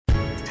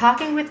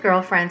Talking with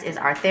Girlfriends is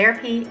our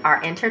therapy,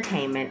 our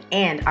entertainment,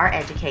 and our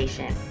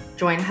education.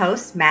 Join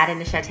hosts Matt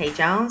and Nishete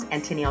Jones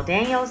and Tennille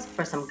Daniels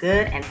for some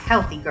good and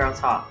healthy girl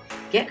talk.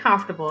 Get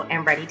comfortable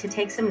and ready to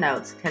take some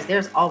notes because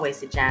there's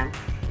always a gem.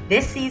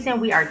 This season,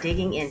 we are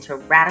digging into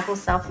radical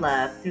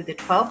self-love through the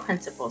 12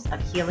 principles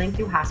of healing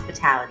through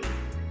hospitality.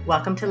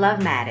 Welcome to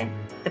Love Madden,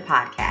 the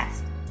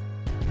podcast.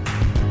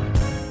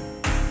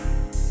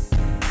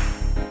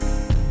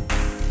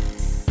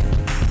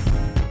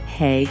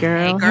 Hey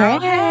girl,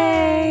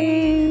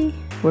 hey.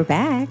 We're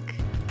back.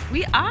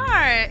 We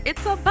are.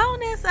 It's a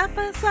bonus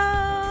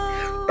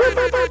episode.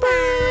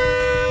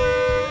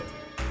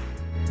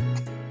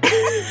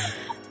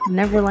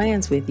 Never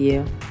lands with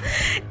you.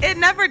 It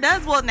never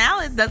does. Well,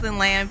 now it doesn't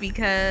land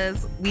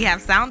because we have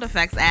sound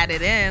effects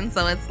added in.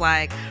 So it's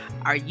like,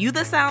 are you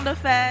the sound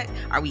effect?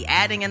 Are we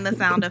adding in the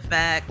sound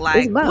effect?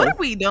 Like, what are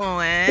we doing?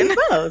 It's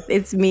both.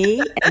 It's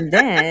me, and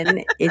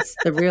then it's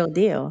the real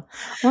deal.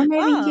 Or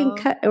maybe he can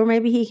cut, or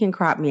maybe he can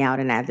crop me out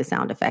and add the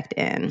sound effect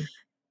in.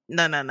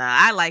 No.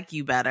 I like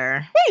you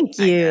better. Thank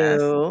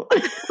you.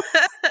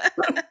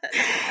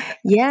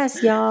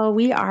 Yes, y'all.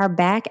 We are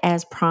back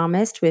as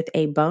promised with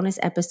a bonus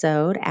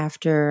episode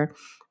after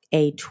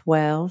a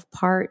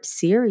 12-part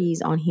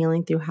series on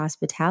healing through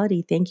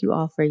hospitality. Thank you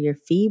all for your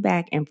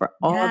feedback and for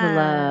all the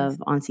love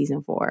on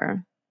season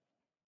 4.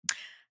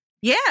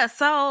 Yeah,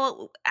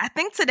 so I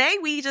think today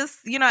we just,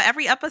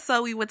 every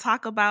episode we would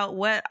talk about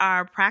what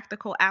our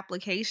practical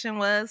application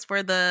was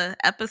for the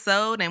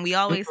episode. And we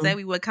always said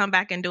we would come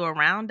back and do a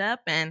roundup.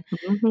 And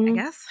I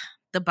guess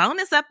the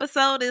bonus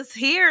episode is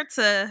here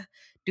to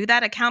do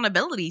that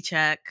accountability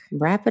check.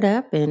 Wrap it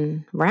up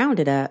and round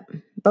it up.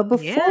 But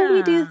before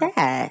we do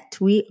that,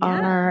 we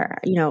are,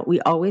 we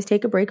always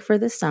take a break for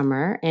the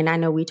summer. And I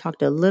know we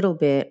talked a little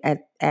bit at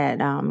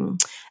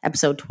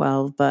episode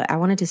 12, but I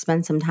wanted to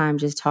spend some time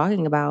just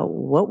talking about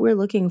what we're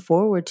looking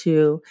forward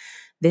to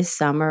this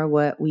summer,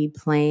 what we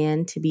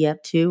plan to be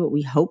up to, what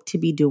we hope to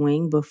be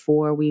doing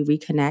before we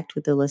reconnect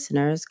with the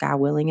listeners, God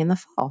willing, in the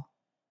fall.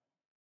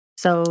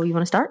 So you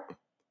want to start?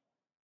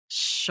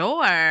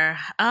 Sure.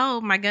 Oh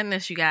my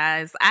goodness, you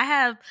guys. I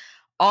have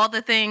all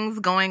the things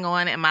going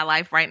on in my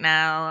life right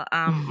now.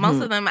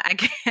 Most of them I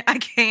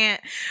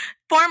can't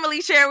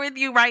formally share with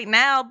you right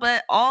now,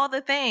 but all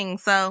the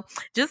things. So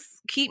just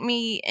keep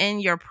me in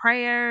your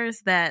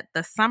prayers that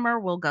the summer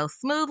will go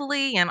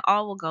smoothly and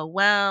all will go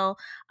well.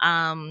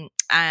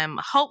 I'm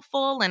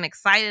hopeful and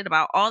excited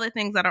about all the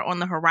things that are on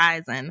the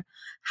horizon.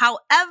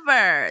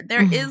 However,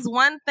 there is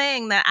one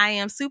thing that I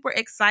am super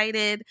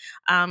excited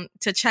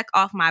to check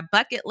off my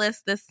bucket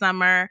list this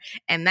summer,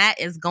 and that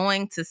is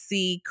going to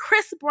see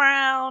Chris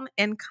Brown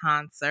in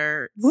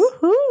concert.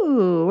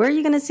 Woohoo! Where are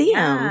you going to see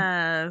him?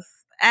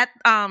 Yes, at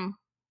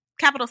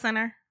Capitol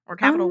Center. Or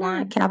Capital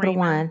One. Capital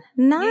One.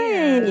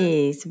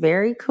 Nice. Yeah.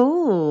 Very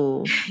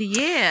cool.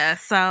 Yeah.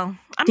 So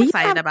I'm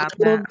excited about that.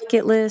 Do you have a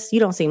bucket list? You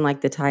don't seem like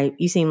the type.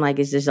 You seem like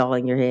it's just all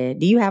in your head.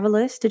 Do you have a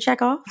list to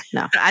check off?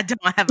 No. I don't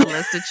have a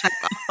list to check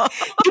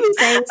off. You be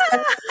saying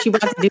stuff you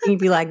about to do and you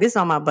be like, this is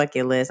on my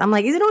bucket list. I'm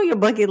like, is it on your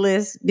bucket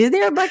list? Is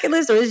there a bucket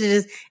list, or is it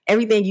just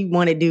everything you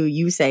want to do,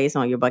 you say it's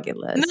on your bucket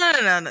list? No.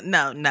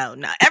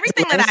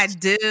 Everything that I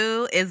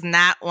do is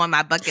not on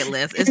my bucket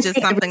list. It's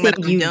just something that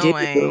I'm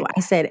doing.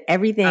 I said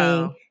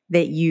everything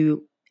that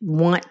you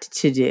want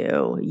to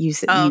do. You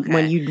say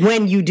when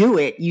you do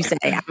it, you say,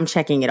 I'm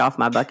checking it off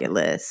my bucket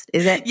list.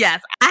 Is that?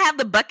 Yes, I have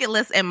the bucket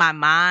list in my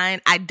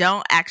mind. I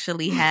don't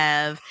actually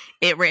have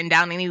it written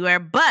down anywhere,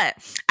 but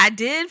I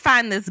did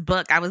find this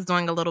book. I was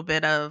doing a little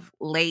bit of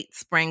late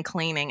spring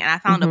cleaning, and I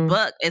found a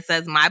book. It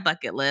says My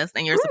Bucket List,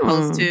 and you're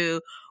supposed to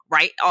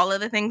write all of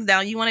the things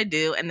down you want to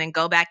do, and then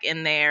go back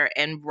in there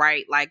and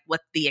write like what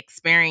the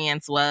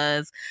experience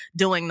was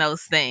doing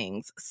those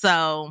things.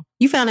 So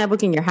you found that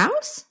book in your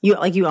house? You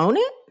own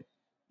it?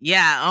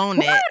 Yeah, I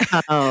own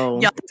it. Oh,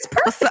 that's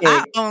perfect.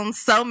 I own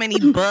so many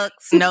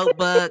books,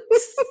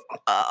 notebooks,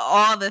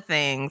 all the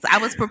things. I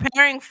was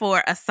preparing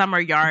for a summer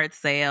yard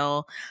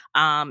sale,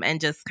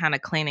 and just kind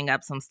of cleaning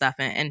up some stuff,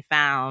 and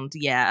found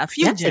a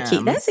few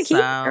gems. That's a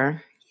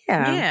keeper.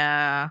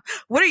 Yeah.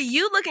 What are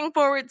you looking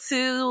forward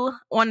to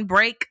on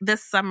break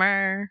this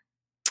summer?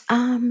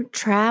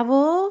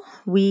 Travel.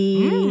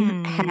 We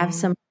have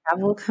some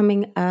travel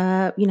coming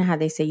up. You know how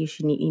they say you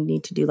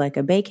need to do like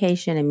a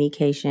vacation, a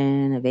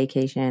me-cation, a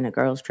vacation, a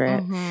girls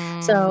trip.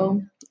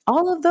 So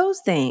all of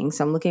those things.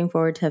 I'm looking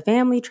forward to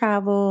family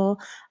travel,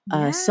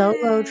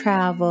 solo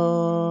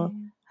travel,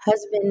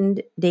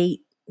 husband date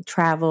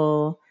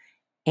travel,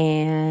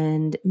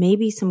 and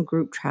maybe some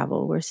group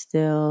travel. That's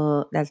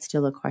still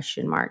a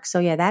question mark. So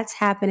yeah, that's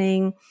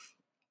happening.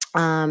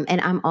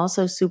 And I'm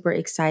also super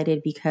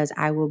excited because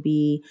I will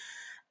be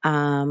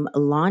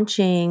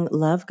launching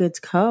Love Goods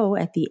Co.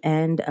 at the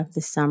end of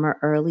the summer,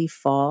 early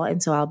fall.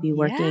 And so I'll be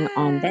working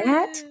on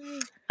that.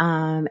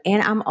 And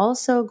I'm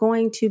also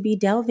going to be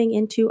delving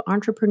into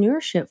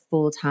entrepreneurship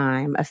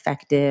full-time,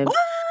 effective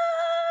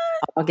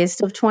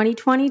August of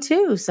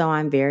 2022. So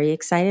I'm very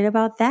excited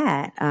about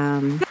that.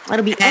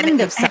 It'll be end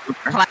of summer.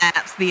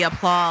 Claps the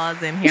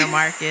applause in here,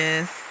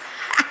 Marcus.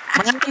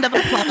 Round of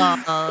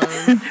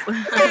applause.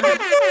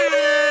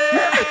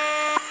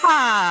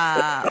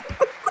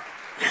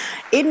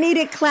 It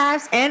needed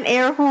claps and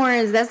air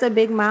horns. That's a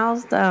big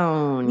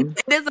milestone.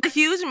 It is a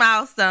huge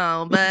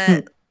milestone,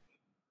 but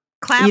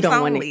claps you don't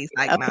only.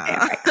 Like, okay, nah.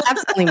 right.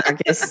 Claps only,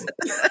 Marcus.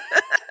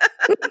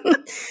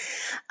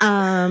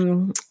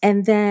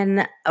 And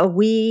then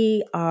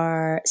we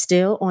are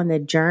still on the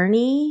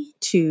journey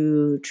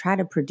to try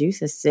to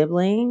produce a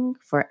sibling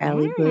for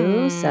Ellie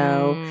Boo.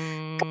 So,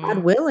 God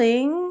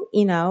willing,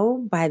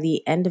 by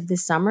the end of the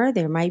summer,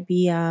 there might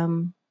be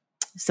some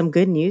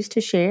good news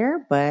to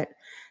share. But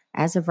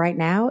as of right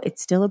now,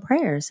 it's still a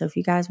prayer. So if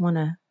you guys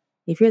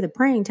if you're the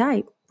praying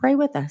type, pray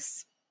with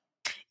us.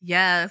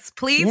 Yes,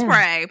 please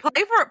pray.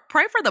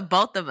 Pray for the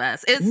both of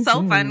us. It's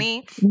so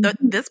funny.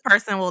 This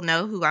person will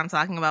know who I'm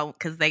talking about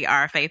because they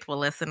are a faithful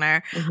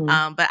listener.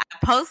 But I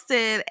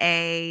posted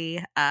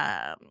a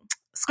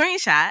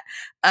screenshot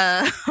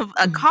of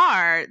a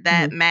card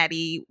that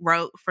Maddie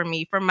wrote for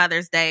me for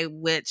Mother's Day,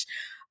 which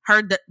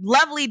her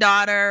lovely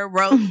daughter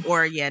wrote,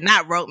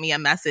 not wrote me a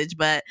message,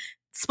 but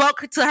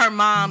spoke to her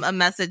mom a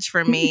message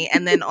for me.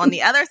 And then on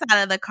the other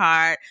side of the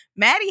card,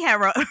 Maddie had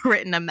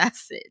written a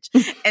message.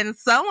 And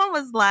someone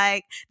was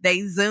like,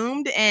 they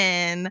zoomed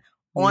in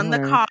on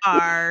the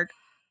card.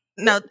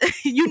 No,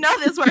 you know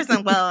this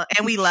person well,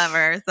 and we love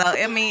her. So,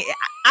 I mean,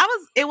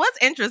 it was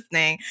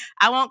interesting.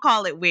 I won't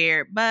call it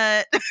weird,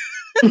 but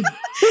it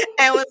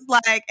was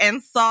like,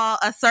 and saw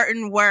a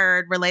certain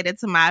word related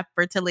to my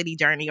fertility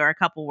journey or a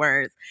couple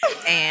words,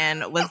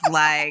 and was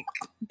like,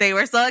 they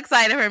were so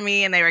excited for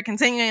me and they were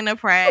continuing to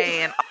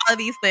pray and all of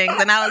these things.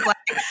 And I was like,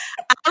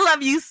 I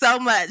love you so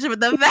much. But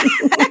the fact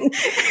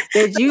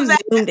that you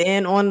zoomed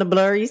in on the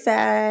blurry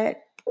side.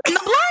 On the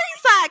blurry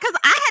side, because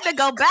I had to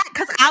go back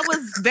because I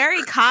was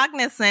very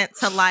cognizant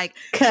to like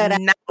cut out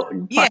enough.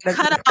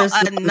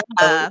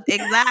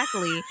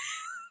 Exactly.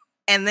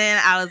 And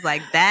then I was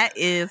like, that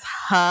is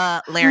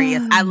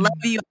hilarious. I love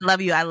you. I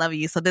love you. I love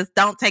you. So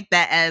don't take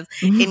that as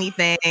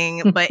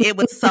anything, but it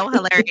was so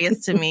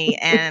hilarious to me.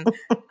 And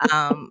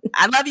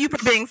I love you for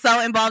being so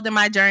involved in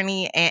my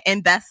journey and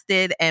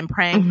invested and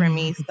praying for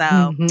me.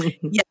 So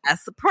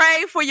yes,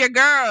 pray for your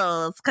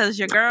girls because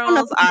your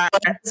girls are.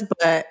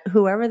 But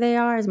whoever they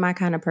are is my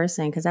kind of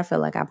person because I feel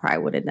like I probably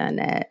would have done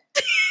that.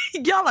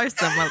 Y'all are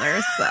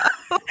similar. So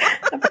I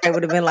probably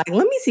would have been like,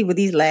 let me see what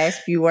these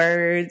last few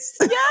words.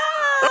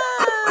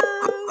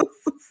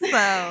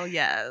 So,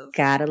 yes.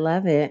 Gotta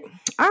love it.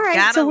 All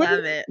right.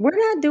 We're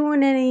not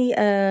doing any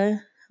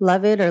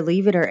love it or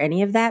leave it or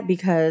any of that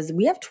because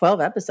we have 12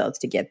 episodes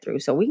to get through.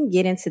 So we can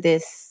get into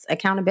this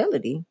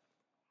accountability.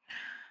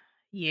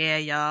 Yeah,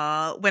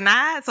 y'all.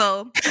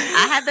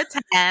 I had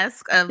the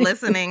task of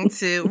re-listening,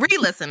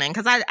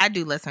 because I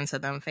do listen to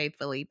them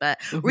faithfully, but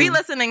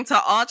re-listening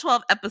to all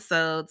 12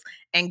 episodes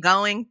and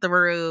going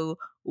through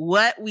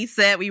what we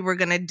said we were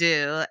going to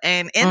do.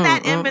 And in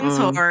that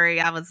inventory,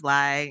 I was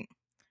like,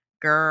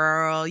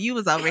 girl, you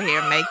was over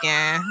here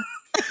making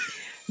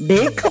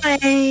big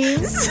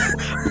claims,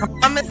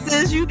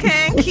 promises you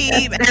can't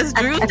keep, as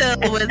Drew Hill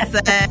would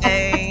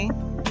say.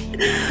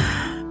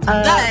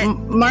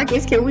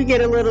 Marcus, can we get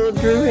a little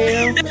Drew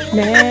Hill?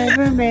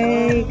 Never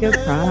make a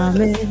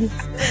promise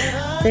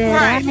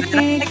that I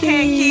can't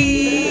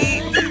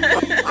keep.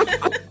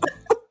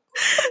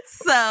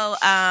 So,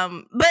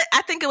 but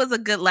I think it was a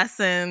good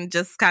lesson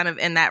just kind of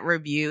in that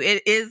review.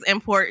 It is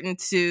important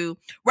to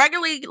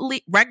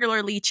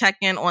regularly check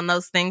in on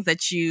those things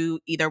that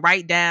you either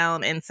write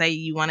down and say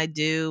you want to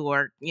do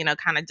or,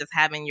 kind of just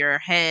have in your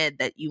head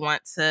that you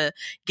want to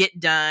get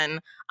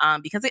done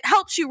because it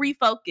helps you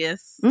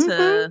refocus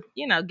to,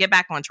 get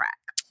back on track.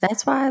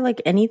 That's why,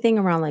 like anything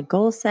around like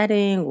goal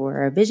setting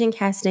or vision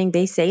casting,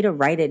 they say to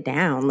write it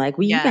down. Like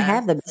you can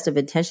have the best of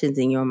intentions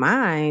in your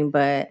mind,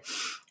 but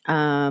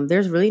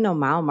there's really no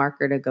mile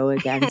marker to go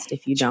against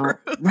if you don't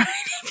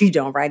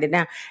write it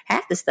down.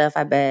 Half the stuff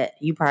I bet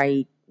you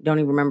probably don't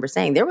even remember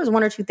saying. There was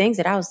one or two things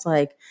that I was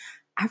like,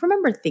 I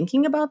remember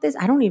thinking about this.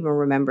 I don't even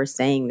remember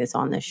saying this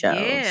on the show.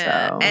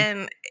 Yeah. So.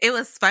 And it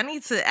was funny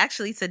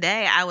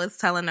today I was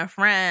telling a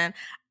friend,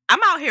 I'm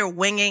out here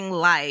winging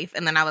life.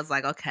 And then I was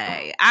like,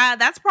 okay,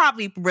 that's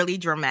probably really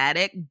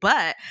dramatic,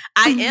 but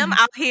I am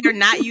out here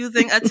not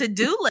using a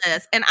to-do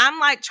list. And I'm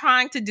like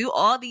trying to do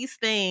all these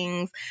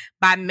things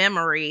by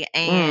memory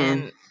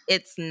and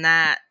it's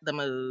not the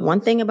move. One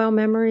thing about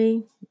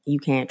memory, you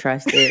can't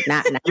trust it.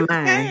 Not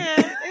mine.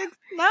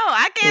 No,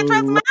 I can't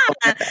trust mine.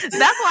 That's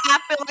why I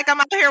feel like I'm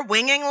out here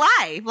winging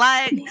life.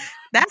 Like,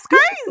 that's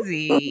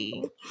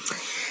crazy.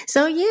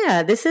 So,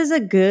 yeah, this is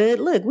a good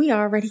look. We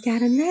already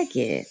got a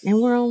nugget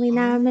and we're only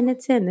 9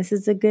 minutes in. This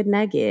is a good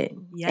nugget.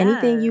 Yes.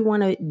 Anything you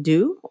want to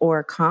do or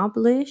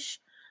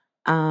accomplish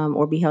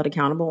or be held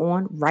accountable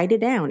on, write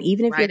it down.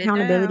 Even if your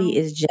accountability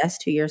is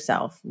just to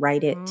yourself,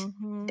 write it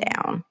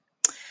down.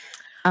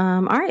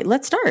 All right,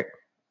 let's start.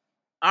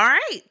 All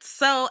right.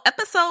 So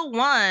episode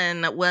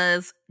 1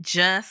 was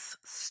Just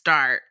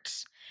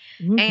Start.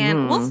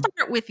 And we'll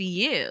start with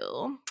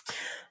you.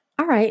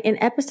 All right.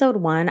 In episode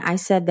 1, I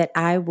said that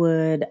I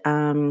would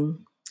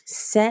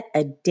set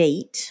a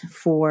date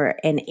for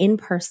an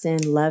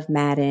in-person Love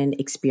Madden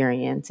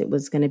experience. It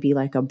was going to be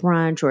like a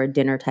brunch or a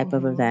dinner type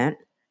of event.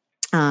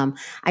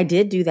 I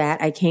did do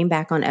that. I came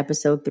back on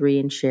episode 3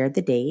 and shared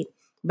the date.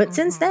 But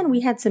since then,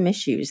 we had some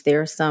issues.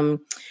 There are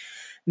some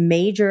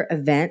major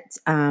events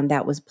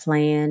that was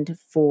planned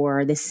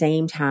for the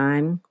same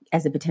time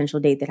as the potential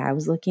date that I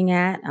was looking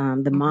at.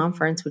 The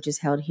Momference, which is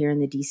held here in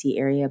the DC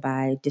area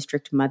by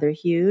District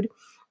Motherhood.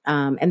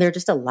 And there are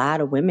just a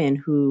lot of women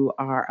who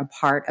are a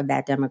part of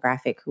that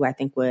demographic who I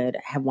think would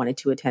have wanted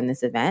to attend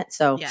this event.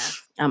 So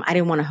I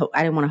didn't want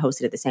to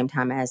host it at the same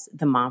time as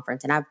the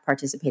Momference. And I've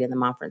participated in the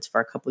Momference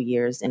for a couple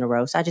years in a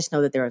row. So I just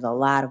know that there is a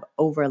lot of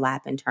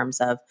overlap in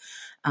terms of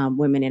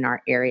women in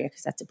our area,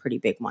 because that's a pretty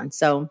big one.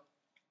 So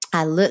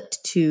I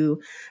looked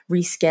to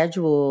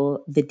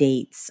reschedule the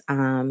dates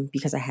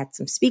because I had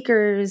some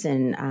speakers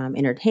and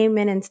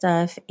entertainment and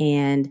stuff.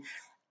 And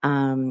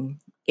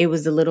it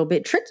was a little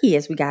bit tricky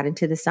as we got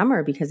into the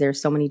summer because there are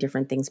so many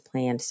different things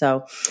planned.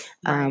 So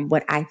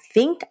what I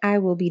think I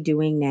will be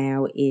doing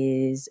now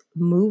is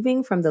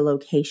moving from the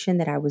location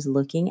that I was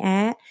looking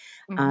at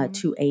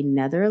to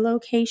another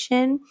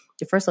location.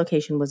 The first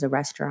location was a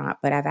restaurant,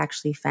 but I've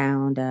actually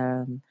found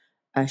a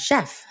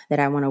chef that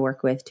I want to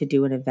work with to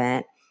do an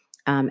event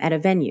at a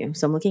venue.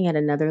 So I'm looking at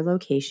another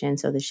location.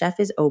 So the chef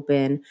is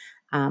open.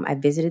 I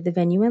visited the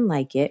venue and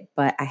like it,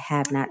 but I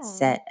have not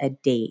set a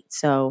date.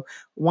 So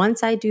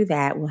once I do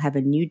that, we'll have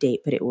a new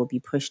date, but it will be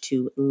pushed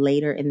to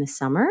later in the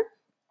summer.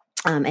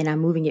 And I'm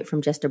moving it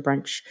from just a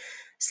brunch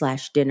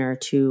 / dinner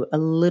to a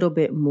little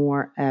bit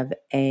more of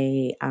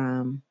a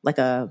like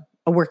a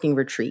working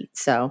retreat.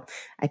 So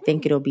I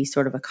think it'll be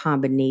sort of a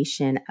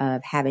combination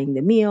of having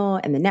the meal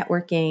and the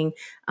networking,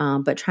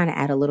 but trying to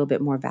add a little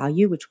bit more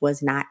value, which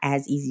was not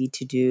as easy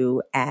to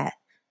do at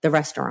the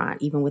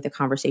restaurant. Even with the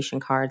conversation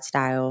card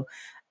style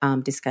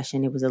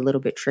discussion, it was a little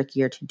bit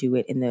trickier to do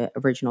it in the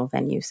original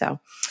venue.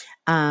 So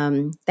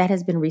that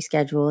has been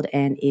rescheduled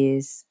and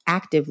is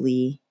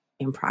actively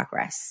in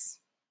progress.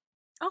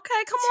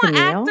 Okay, come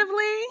on,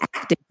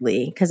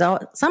 actively, because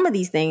some of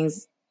these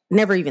things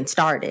never even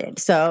started.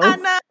 So I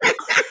know.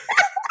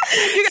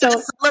 You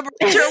gotta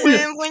celebrate your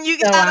wins when you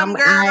get them,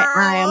 girl.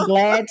 I am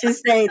glad to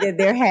say that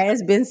there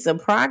has been some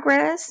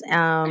progress.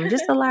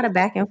 Just a lot of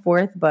back and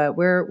forth, but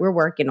we're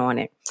working on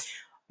it.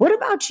 What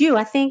about you?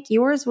 I think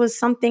yours was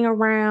something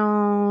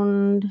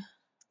around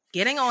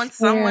getting on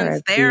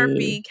someone's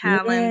therapy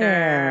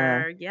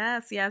calendar.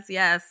 Yes.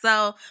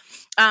 So,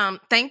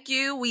 thank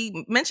you.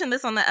 We mentioned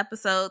this on the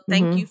episode.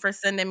 Thank you for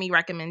sending me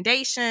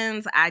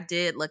recommendations. I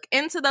did look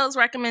into those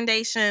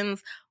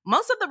recommendations.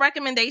 Most of the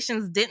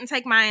recommendations didn't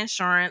take my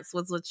insurance,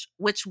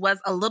 which was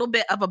a little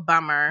bit of a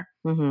bummer.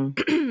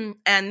 And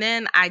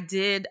then I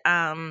did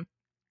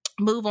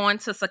move on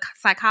to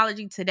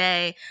Psychology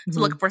Today to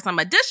look for some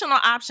additional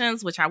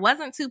options, which I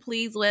wasn't too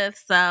pleased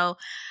with. So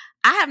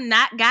I have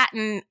not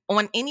gotten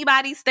on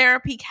anybody's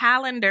therapy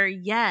calendar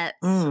yet,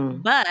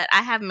 but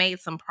I have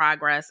made some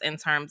progress in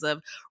terms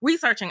of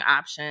researching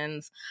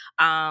options.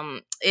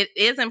 It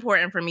is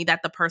important for me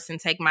that the person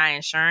take my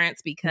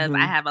insurance because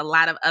I have a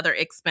lot of other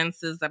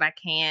expenses that I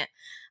can't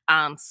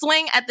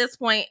swing at this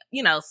point,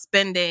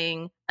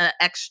 spending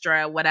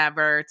extra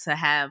whatever to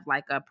have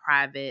like a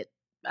private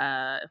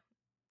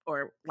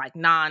or like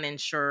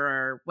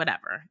non-insurer,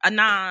 whatever,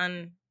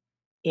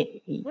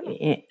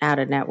 out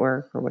of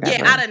network or whatever.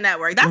 Yeah, out of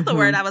network. That's the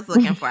word I was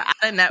looking for. Out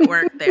of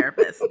network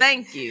therapist.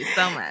 Thank you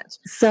so much.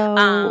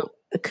 So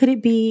could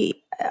it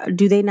be,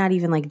 do they not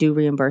even like do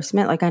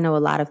reimbursement? Like I know a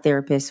lot of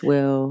therapists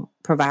will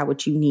provide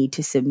what you need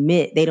to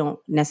submit. They don't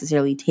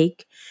necessarily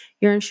take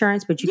your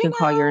insurance, but you can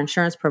call your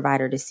insurance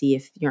provider to see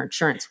if your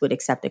insurance would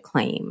accept a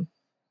claim.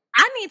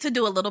 I need to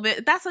do a little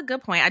bit. That's a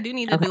good point. I do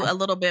need to do a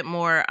little bit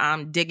more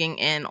digging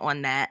in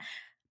on that.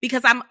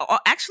 Because I'm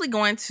actually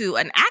going to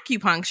an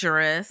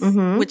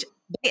acupuncturist, which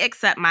they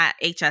accept my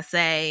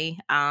HSA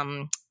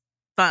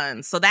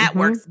funds. So that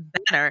works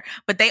better.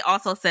 But they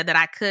also said that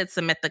I could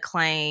submit the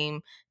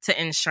claim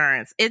to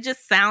insurance. It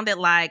just sounded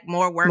like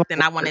more work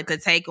than I wanted to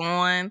take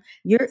on.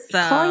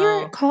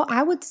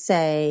 I would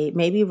say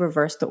maybe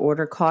reverse the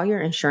order. Call your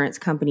insurance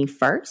company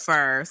first.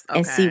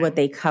 And see what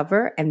they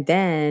cover. And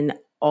then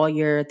all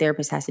your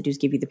therapist has to do is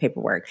give you the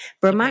paperwork.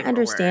 From my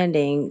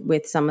understanding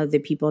with some of the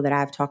people that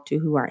I've talked to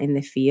who are in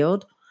the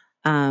field,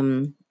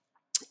 it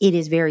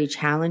is very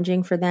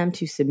challenging for them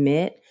to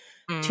submit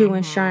to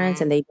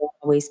insurance and they don't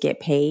always get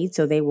paid.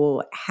 So they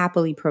will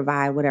happily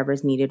provide whatever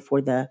is needed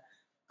for the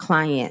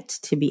client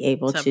to be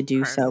able to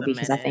do so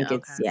because I think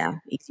it's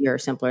easier or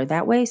simpler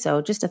that way.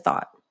 So just a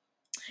thought.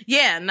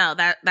 Yeah, no,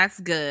 that's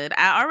good.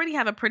 I already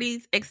have a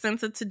pretty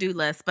extensive to-do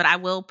list, but I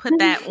will put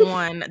that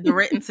on the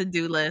written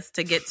to-do list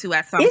to get to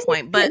at some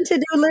point. But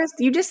to-do list,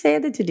 you just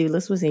said the to-do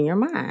list was in your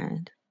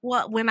mind.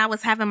 Well, when I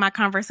was having my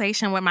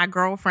conversation with my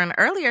girlfriend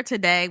earlier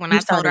today, when I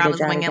told her I was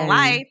winging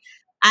life,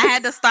 I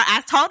had to start.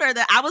 I told her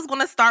that I was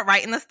going to start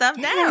writing the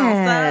stuff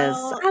down.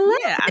 So I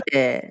love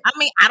it. I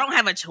mean, I don't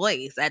have a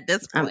choice at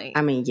this point.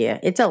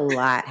 It's a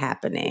lot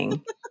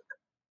happening.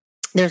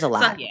 There's a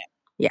lot. So,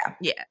 yeah.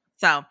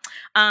 So,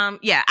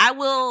 I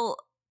will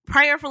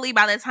prayerfully,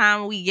 by the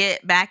time we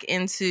get back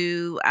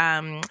into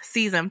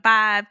season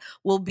 5,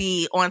 we'll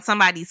be on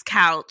somebody's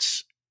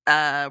couch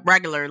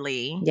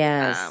regularly.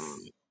 Yes.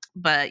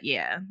 But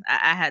yeah,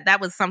 I had,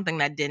 that was something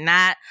that did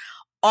not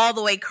all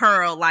the way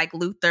curl like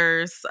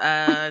Luther's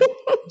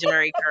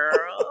Jerry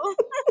curl.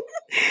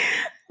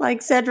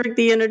 Like Cedric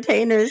the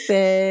Entertainer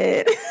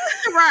said.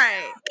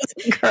 Right.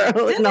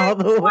 Curling all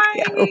the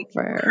way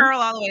over. Curl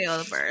all the way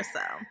over, so.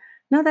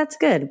 No, that's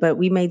good. But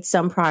we made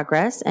some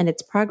progress, and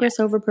it's progress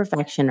over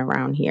perfection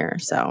around here.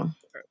 So,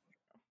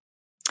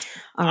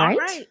 all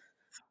right.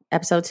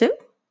 Episode 2?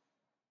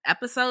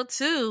 Episode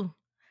 2.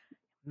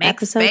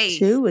 Episode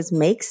 2 was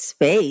Make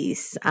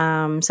Space. So,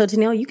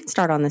 Tennille, you can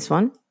start on this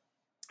one.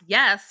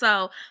 Yeah,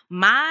 so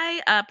my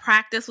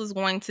practice was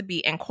going to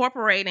be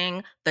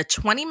incorporating the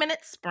 20-minute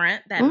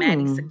sprint that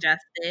Maddie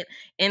suggested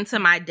into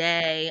my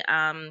day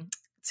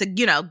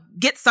to,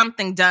 get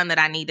something done that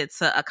I needed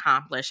to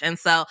accomplish. And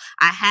so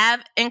I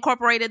have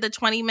incorporated the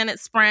 20-minute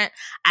sprint.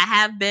 I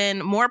have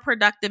been more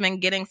productive in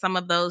getting some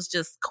of those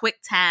just quick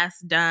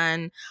tasks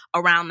done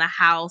around the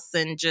house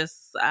and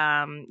just,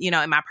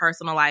 in my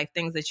personal life,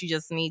 things that you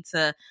just need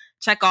to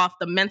check off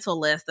the mental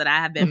list that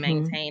I have been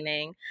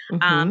maintaining.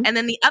 And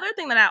then the other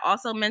thing that I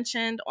also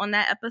mentioned on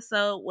that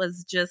episode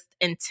was just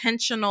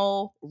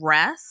intentional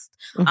rest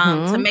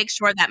to make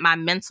sure that my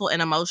mental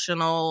and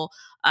emotional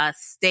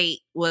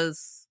state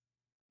was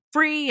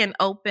free and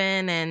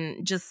open,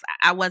 and just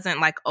I wasn't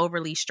like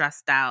overly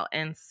stressed out.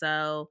 And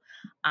so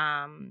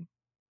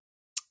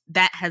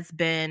that has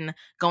been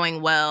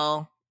going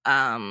well.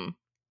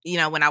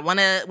 When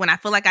I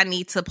feel like I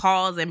need to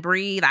pause and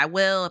breathe, I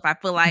will. If I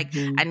feel like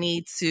I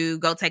need to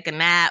go take a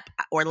nap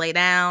or lay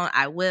down,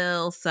 I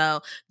will.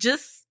 So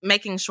just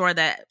making sure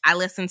that I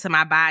listen to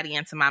my body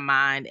and to my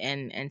mind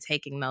and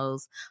taking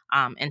those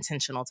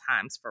intentional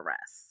times for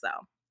rest. So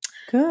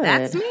good.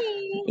 That's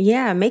me.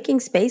 Yeah, making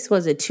space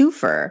was a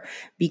twofer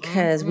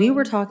because we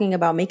were talking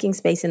about making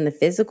space in the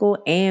physical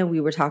and we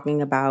were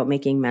talking about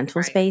making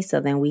mental space. So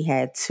then we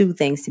had 2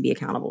 things to be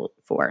accountable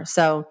for.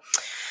 So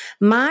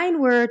mine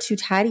were to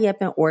tidy up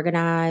and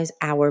organize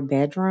our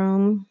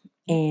bedroom.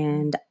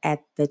 And at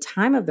the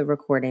time of the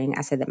recording,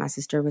 I said that my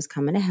sister was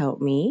coming to help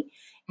me.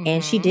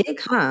 And she did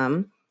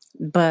come,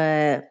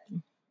 but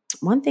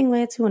one thing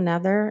led to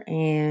another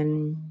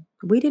and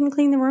we didn't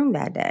clean the room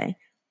that day.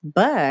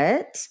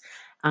 But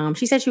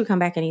she said she would come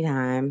back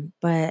anytime.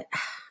 But,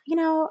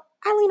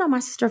 I lean on my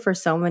sister for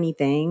so many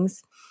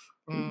things,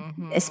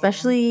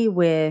 especially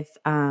with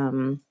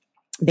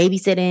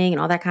babysitting and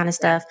all that kind of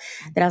stuff,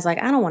 that I was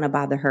like, I don't want to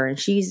bother her. And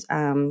she's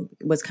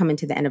was coming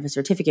to the end of a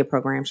certificate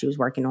program she was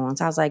working on.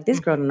 So I was like, this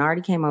girl done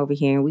already came over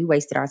here and we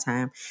wasted our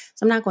time.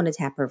 So I'm not going to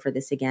tap her for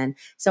this again.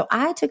 So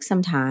I took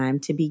some time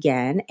to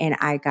begin, and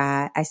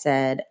I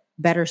said,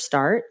 better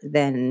start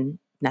than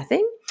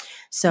nothing.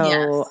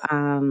 So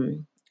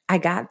I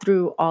got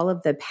through all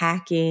of the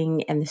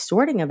packing and the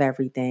sorting of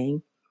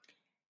everything.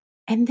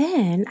 And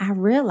then I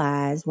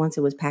realized once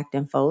it was packed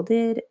and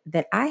folded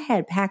that I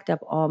had packed up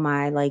all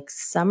my like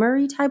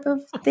summery type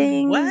of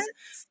things. What?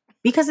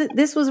 Because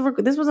this was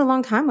a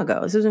long time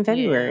ago. This was in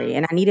February,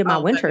 and I needed my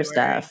winter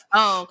stuff.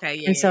 Oh, okay.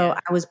 Yeah. And so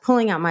I was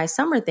pulling out my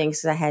summer things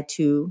because I had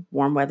 2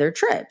 warm weather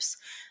trips.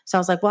 So I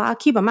was like, well, I'll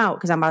keep them out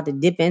because I'm about to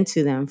dip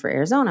into them for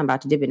Arizona. I'm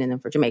about to dip into them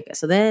for Jamaica.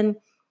 So then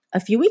a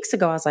few weeks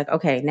ago, I was like,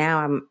 okay, now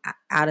I'm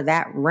out of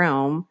that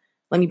realm.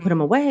 Let me put them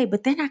away.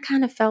 But then I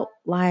kind of felt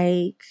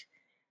like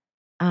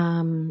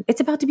it's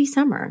about to be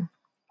summer.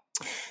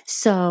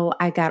 So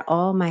I got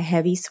all my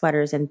heavy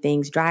sweaters and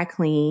things dry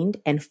cleaned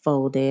and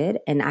folded,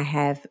 and I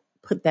have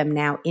put them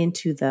now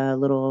into the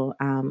little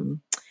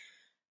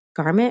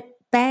garment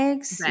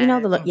bags,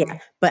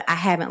 but I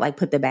haven't like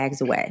put the bags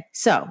away.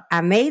 So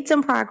I made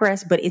some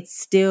progress, but it's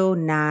still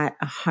not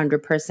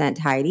 100%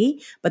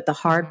 tidy. But the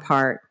hard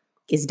part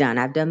is done.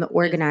 I've done the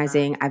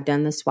organizing, I've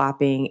done the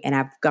swapping, and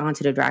I've gone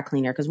to the dry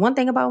cleaner. Because one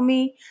thing about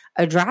me,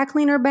 a dry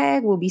cleaner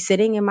bag will be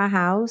sitting in my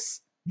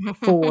house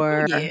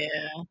for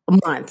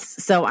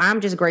months. So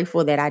I'm just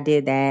grateful that I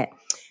did that,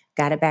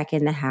 got it back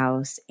in the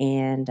house,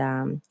 and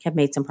have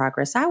made some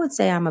progress. I would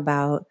say I'm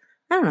about,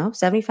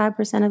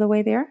 75% of the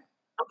way there.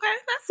 Okay,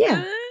 that's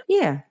good.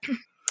 Yeah.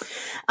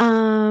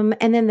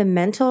 And then the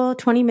mental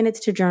 20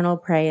 minutes to journal,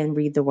 pray, and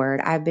read the word.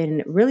 I've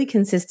been really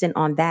consistent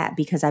on that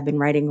because I've been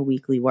writing a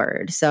weekly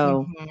word.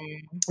 So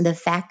the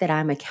fact that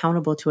I'm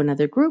accountable to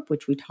another group,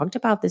 which we talked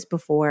about this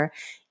before,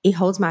 it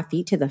holds my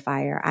feet to the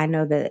fire. I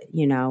know that,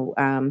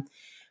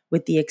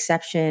 with the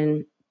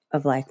exception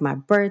of like my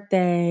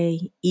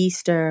birthday,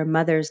 Easter,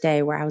 Mother's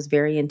Day, where I was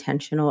very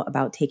intentional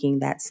about taking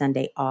that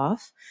Sunday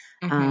off,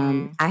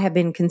 I have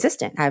been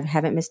consistent. I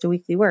haven't missed a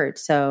weekly word.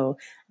 So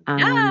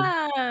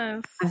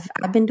I've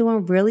been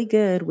doing really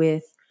good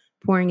with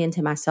pouring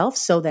into myself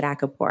so that I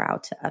could pour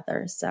out to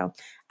others. So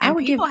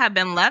people have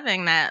been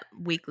loving that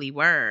weekly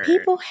word.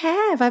 People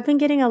have. I've been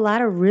getting a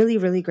lot of really,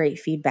 really great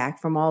feedback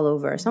from all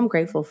over. So I'm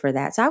grateful for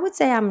that. So I would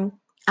say I'm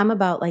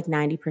about like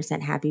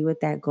 90% happy with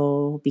that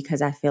goal,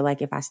 because I feel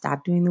like if I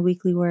stop doing the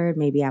weekly word,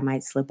 maybe I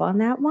might slip on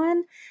that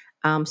one.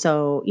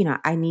 So,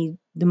 I need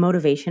the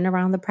motivation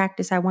around the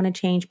practice I want to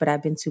change, but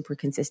I've been super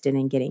consistent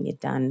in getting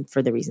it done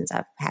for the reasons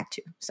I've had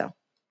to. So,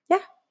 yeah.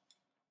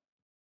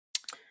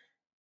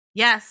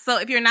 Yes. So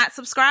if you're not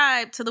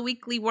subscribed to the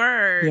Weekly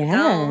Word,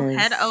 go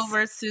head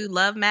over to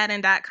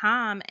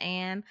lovemadden.com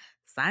and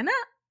sign up.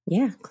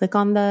 Yeah. Click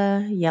on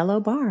the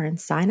yellow bar and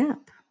sign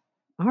up.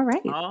 All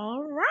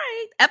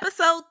right.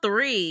 Episode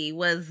 3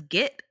 was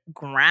Get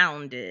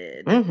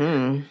Grounded.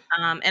 Mm-hmm.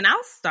 And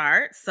I'll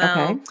start. So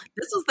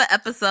this was the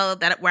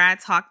episode where I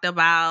talked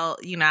about,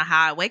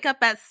 how I wake up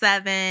at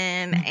 7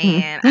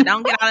 and I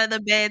don't get out of the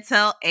bed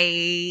till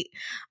 8.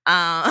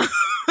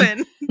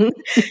 And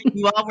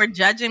you all were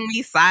judging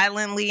me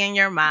silently in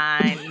your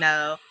mind.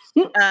 No.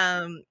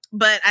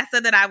 But I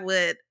said that I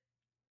would,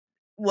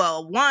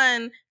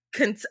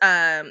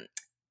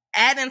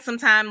 add in some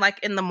time like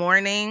in the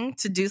morning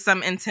to do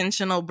some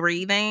intentional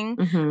breathing,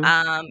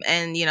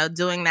 and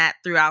doing that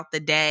throughout the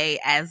day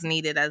as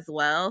needed as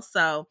well.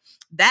 So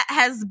that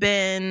has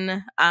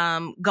been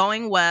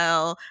going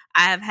well.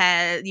 I've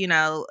had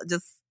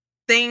just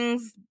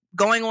things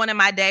going on in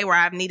my day where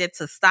I've needed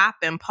to stop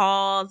and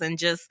pause and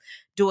just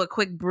do a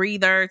quick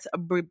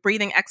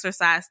breathing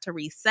exercise to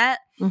reset.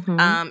 In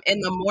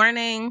the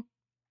morning,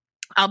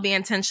 I'll be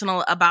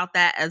intentional about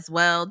that as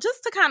well,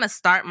 just to kind of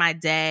start my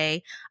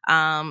day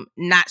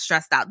not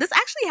stressed out. This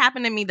actually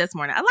happened to me this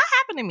morning. A lot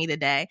happened to me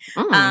today.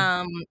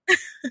 I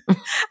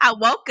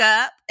woke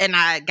up and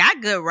I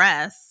got good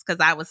rest because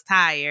I was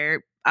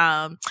tired.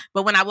 But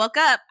when I woke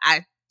up,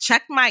 I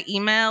checked my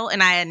email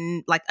and I had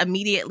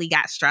immediately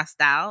got stressed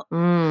out.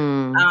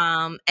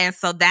 And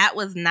so that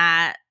was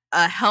not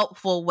a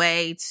helpful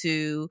way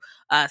to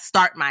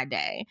start my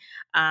day.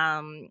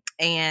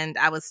 And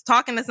I was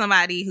talking to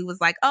somebody who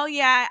was like, oh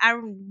yeah, I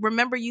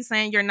remember you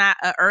saying you're not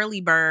an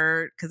early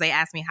bird, because they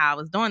asked me how I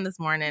was doing this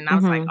morning. And I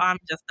was like, oh, I'm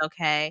just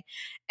okay.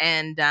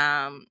 And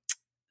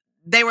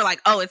they were like,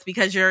 oh, it's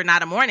because you're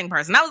not a morning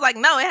person. I was like,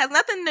 no, it has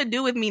nothing to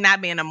do with me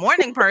not being a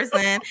morning person.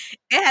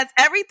 It has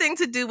everything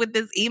to do with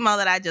this email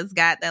that I just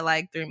got that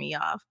threw me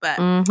off. But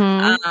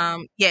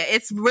yeah,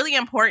 it's really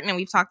important. And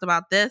we've talked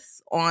about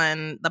this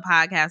on the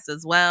podcast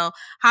as well.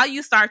 How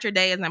you start your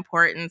day is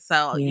important.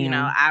 So,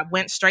 I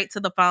went straight to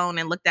the phone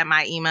and looked at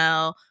my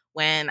email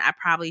when I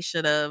probably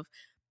should have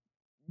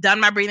done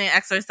my breathing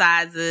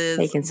exercises,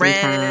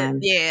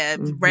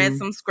 read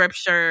some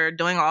scripture,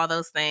 doing all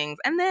those things.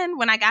 And then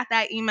when I got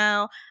that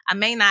email, I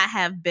may not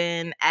have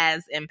been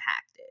as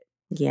impacted.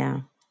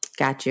 Yeah.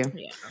 Got you.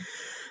 Yeah.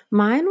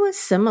 Mine was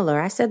similar.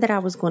 I said that I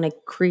was going to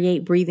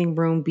create breathing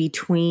room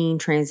between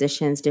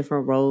transitions,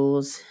 different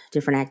roles,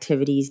 different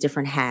activities,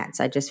 different hats.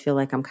 I just feel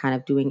like I'm kind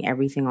of doing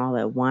everything all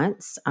at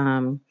once.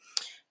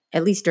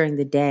 At least during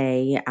the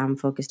day, I'm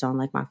focused on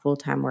my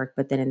full-time work,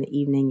 but then in the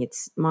evening,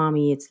 it's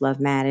mommy, it's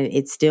Love Madden.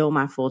 It's still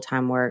my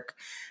full-time work.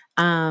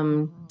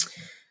 I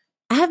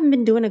haven't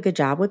been doing a good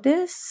job with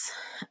this.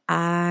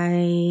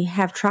 I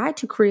have tried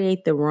to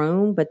create the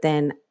room, but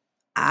then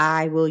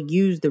I will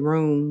use the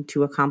room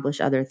to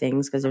accomplish other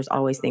things because there's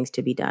always things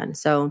to be done.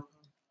 So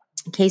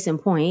case in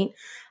point,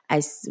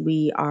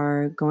 we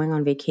are going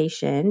on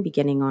vacation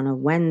beginning on a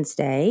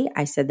Wednesday.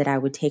 I said that I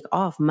would take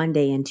off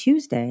Monday and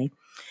Tuesday.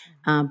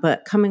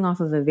 But coming off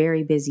of a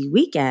very busy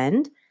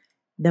weekend,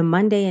 the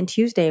Monday and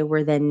Tuesday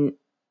were then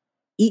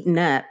eaten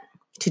up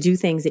to do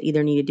things that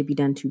either needed to be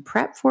done to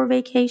prep for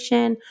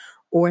vacation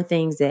or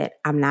things that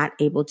I'm not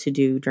able to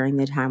do during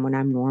the time when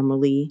I'm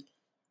normally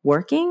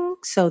working.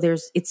 So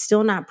it's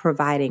still not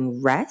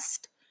providing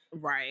rest.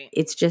 Right.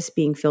 It's just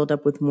being filled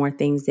up with more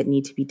things that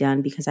need to be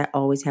done because I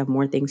always have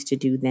more things to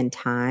do than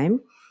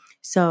time.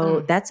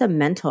 So that's a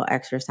mental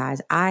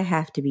exercise. I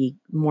have to be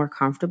more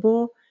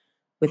comfortable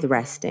with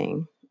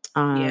resting.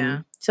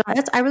 So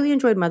I really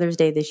enjoyed Mother's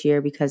Day this year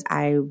because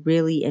I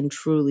really and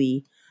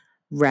truly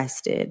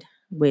rested,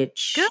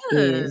 which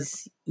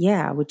is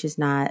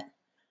not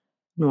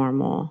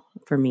normal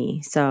for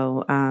me.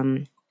 So,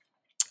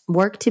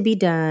 work to be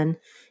done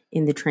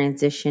in the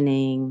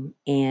transitioning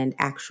and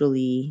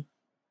actually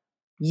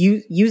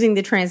using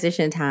the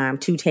transition time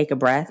to take a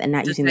breath and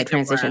not using the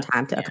transition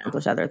time to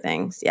accomplish other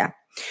things. Yeah.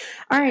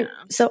 All right.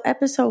 So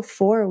episode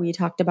 4, we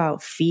talked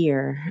about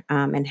fear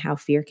and how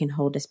fear can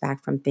hold us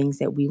back from things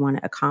that we want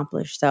to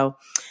accomplish. So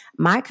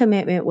my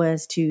commitment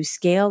was to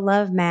scale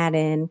Love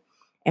Madden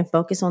and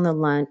focus on the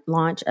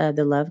launch of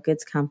the Love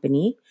Goods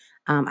company.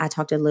 I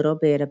talked a little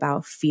bit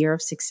about fear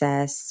of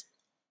success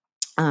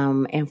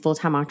and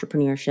full-time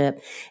entrepreneurship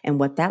and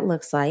what that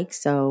looks like.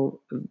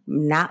 So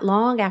not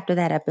long after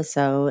that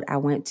episode, I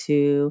went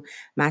to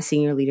my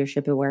senior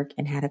leadership at work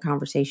and had a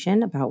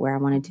conversation about where I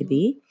wanted to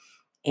be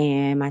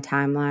and my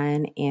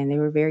timeline. And they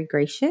were very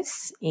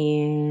gracious.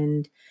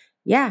 And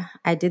yeah,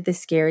 I did the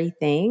scary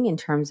thing in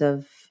terms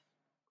of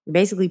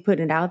basically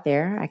putting it out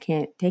there. I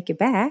can't take it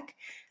back.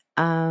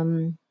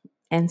 And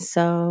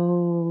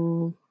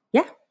so,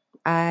 yeah,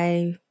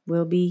 I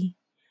will be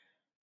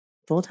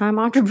full-time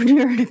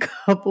entrepreneur in a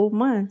couple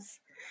months.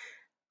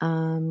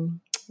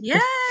 Yeah.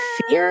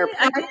 The fear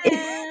part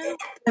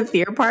The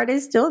fear part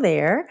is still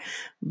there,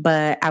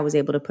 but I was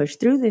able to push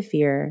through the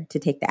fear to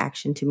take the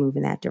action to move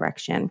in that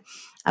direction.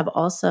 I've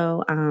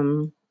also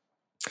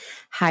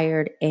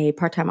hired a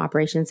part-time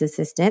operations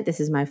assistant. This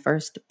is my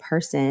first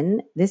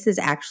person. This is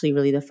actually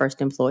really the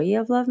first employee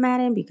of Love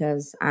Madden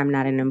because I'm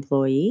not an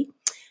employee.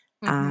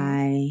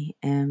 I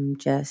am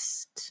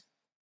just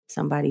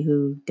somebody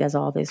who does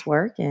all this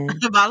work and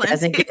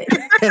doesn't get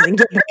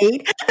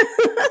paid.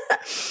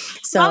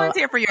 So,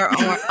 volunteer for your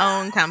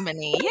own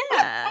company.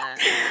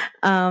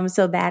 Yeah.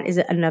 So that is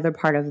another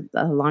part of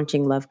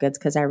launching Love Goods,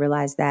 because I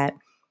realized that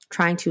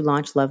trying to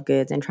launch Love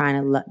Goods and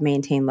trying to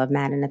maintain Love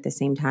Madden at the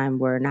same time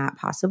were not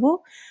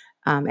possible.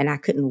 And I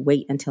couldn't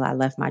wait until I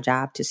left my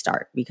job to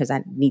start because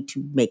I need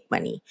to make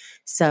money.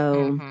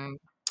 So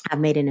I've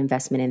made an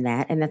investment in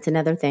that. And that's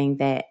another thing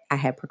that I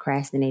had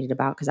procrastinated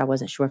about because I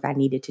wasn't sure if I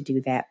needed to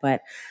do that. But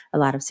a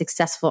lot of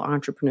successful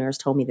entrepreneurs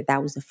told me that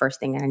that was the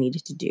first thing that I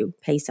needed to do,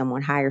 pay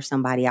someone, hire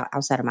somebody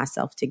outside of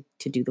myself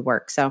to do the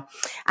work. So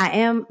I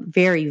am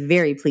very,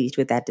 very pleased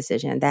with that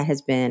decision. That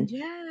has been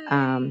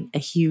a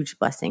huge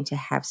blessing to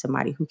have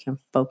somebody who can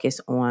focus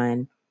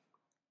on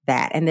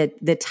that. And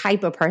the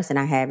type of person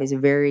I have is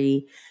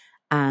very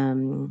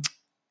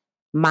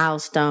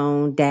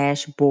milestone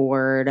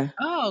dashboard.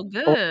 Oh,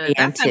 good. Oriented.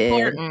 That's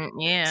important.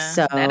 Yeah.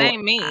 So that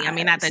ain't me. I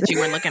mean, not that you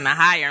were looking to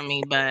hire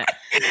me, but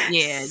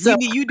yeah, so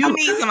you do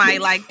need somebody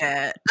like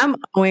that. I'm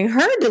owing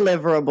her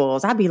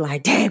deliverables. I'll be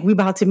like, dang, we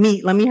about to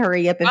meet. Let me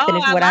hurry up and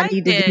finish what I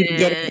need to do to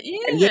get it.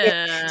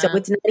 Yeah. So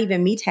it's not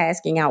even me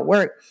tasking out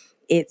work.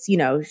 It's,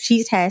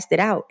 she's tasked it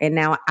out. And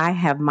now I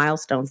have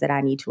milestones that I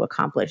need to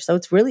accomplish. So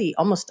it's really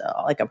almost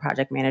like a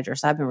project manager.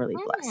 So I've been really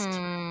blessed.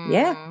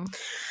 Yeah.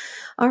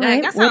 All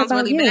right. That sounds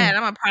really bad.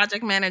 I'm a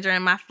project manager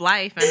in my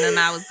life. And then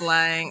I was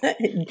like,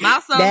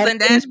 milestones and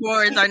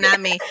dashboards are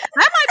not me.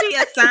 That might be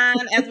a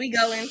sign as we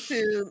go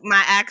into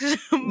my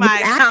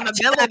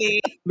accountability.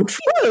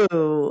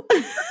 True.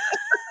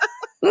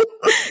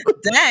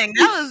 Dang,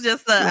 that was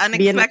just an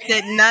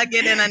unexpected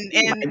nugget in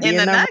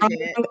a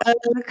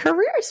nugget.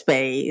 Career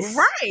space.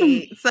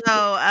 Right.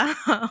 So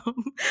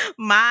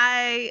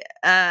my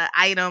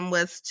item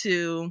was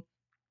to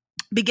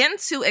begin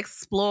to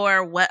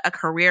explore what a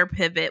career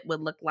pivot would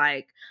look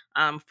like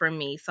for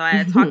me. So I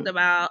had talked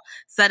about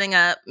setting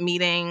up a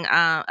meeting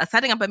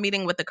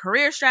with a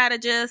career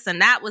strategist,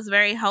 and that was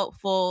very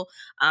helpful.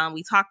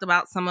 We talked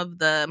about some of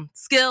the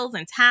skills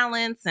and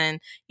talents and,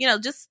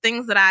 just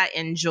things that I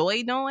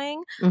enjoy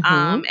doing.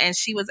 And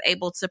she was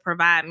able to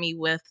provide me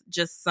with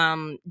just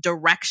some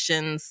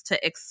directions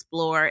to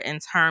explore in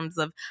terms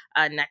of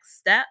next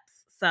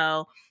steps.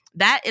 So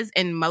that is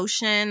in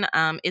motion.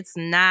 It's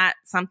not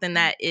something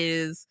that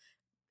is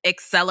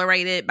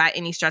accelerated by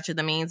any stretch of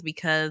the means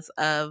because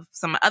of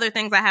some other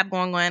things I have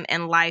going on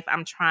in life.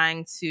 I'm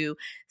trying to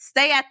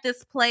stay at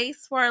this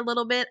place for a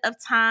little bit of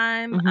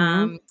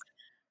time.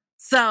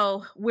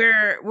 So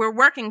we're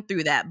working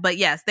through that. But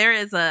yes, there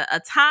is a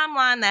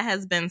timeline that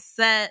has been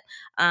set.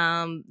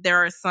 There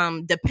are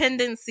some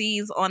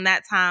dependencies on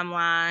that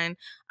timeline.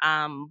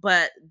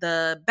 But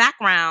the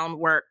background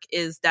work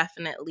is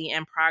definitely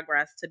in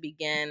progress to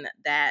begin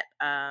that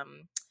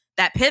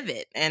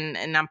pivot.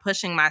 And I'm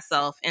pushing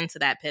myself into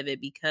that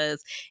pivot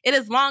because it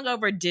is long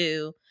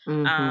overdue.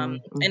 And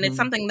it's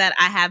something that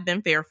I have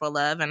been fearful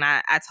of. And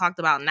I talked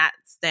about not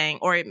staying,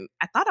 or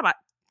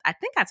I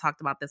think I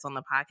talked about this on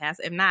the podcast.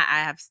 If not,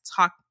 I have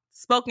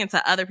spoken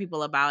to other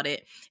people about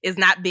it, is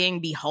not being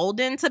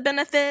beholden to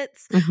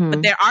benefits.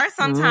 But there are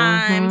some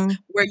times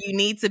where you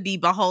need to be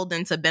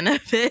beholden to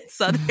benefits.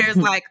 So there's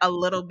like a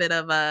little bit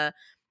of a,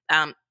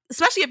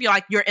 especially if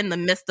you're in the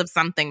midst of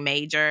something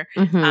major.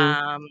 You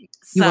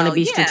want to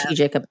be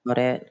strategic about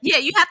it. Yeah,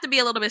 you have to be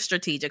a little bit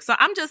strategic. So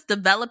I'm just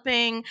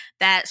developing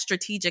that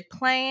strategic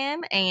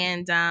plan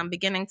and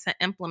beginning to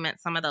implement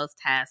some of those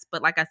tasks.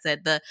 But like I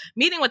said, the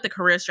meeting with the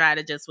career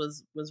strategist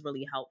was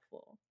really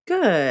helpful.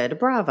 Good.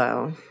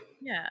 Bravo.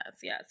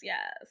 Yes.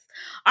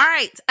 All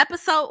right.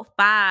 Episode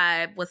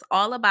 5 was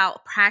all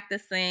about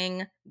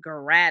practicing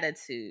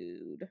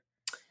gratitude.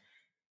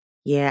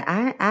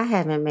 Yeah, I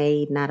haven't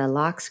made not a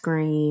lock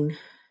screen,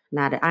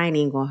 I ain't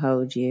even gonna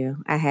hold you.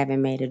 I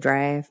haven't made a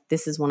draft.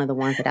 This is one of the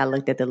ones that I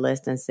looked at the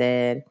list and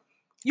said,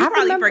 you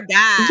probably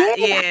forgot.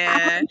 Yeah.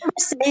 I remember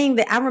saying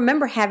that. I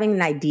remember having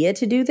an idea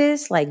to do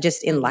this, like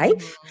just in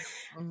life.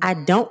 I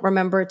don't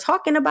remember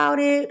talking about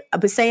it,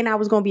 but saying I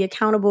was going to be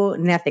accountable,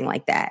 nothing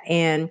like that.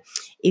 And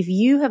if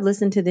you have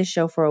listened to this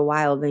show for a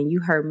while, then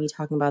you heard me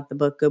talking about the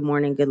book, Good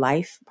Morning, Good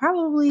Life,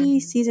 probably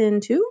season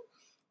 2.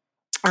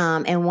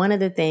 And one of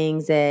the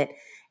things that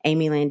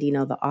Amy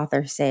Landino, the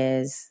author,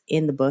 says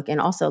in the book, and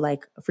also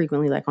like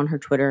frequently like on her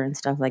Twitter and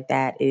stuff like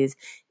that, is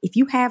if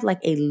you have like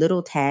a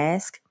little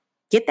task,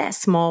 get that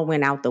small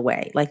win out the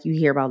way. Like you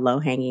hear about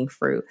low-hanging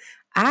fruit.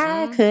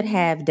 I could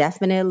have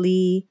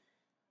definitely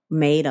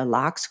made a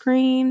lock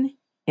screen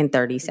in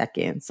 30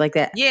 seconds like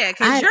that. Yeah,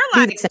 because you're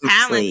like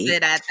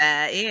talented at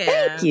that.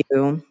 Yeah. Thank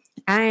you.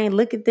 I ain't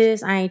look at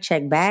this. I ain't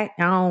check back.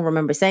 I don't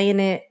remember saying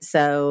it.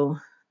 So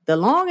the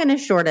long and the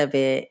short of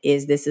it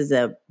is this is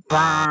a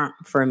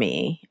for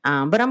me.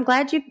 But I'm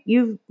glad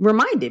you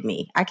reminded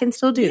me. I can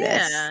still do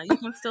this. Yeah, you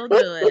can still do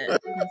it.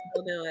 You can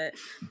still do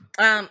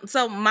it.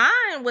 So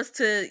mine was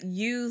to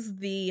use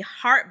the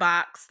heart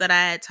box that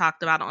I had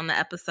talked about on the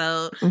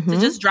episode to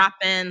just drop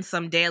in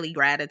some daily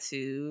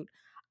gratitude.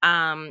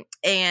 And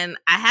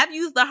I have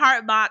used the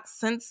heart box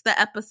since the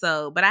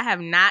episode, but I have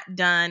not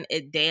done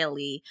it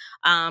daily.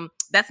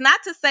 That's not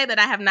to say that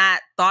I have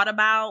not thought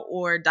about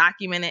or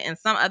documented in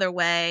some other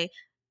way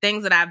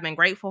things that I've been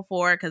grateful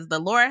for, because the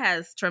Lord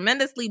has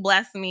tremendously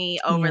blessed me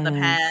over the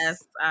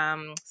past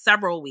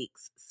several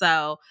weeks.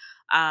 So,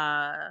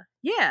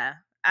 yeah,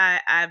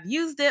 I've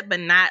used it, but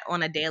not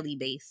on a daily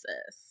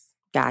basis.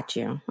 Got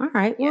you. All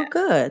right. Well,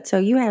 good. So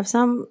you have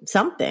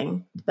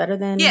something better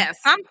than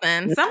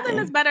something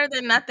is better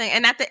than nothing.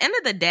 And at the end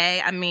of the day,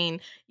 I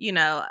mean,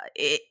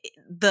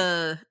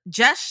 the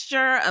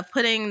gesture of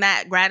putting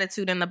that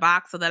gratitude in the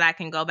box so that I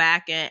can go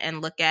back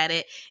and look at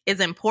it is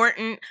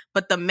important.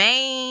 But the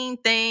main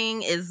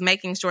thing is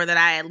making sure that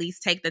I at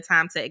least take the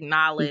time to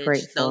acknowledge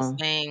those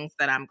things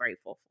that I'm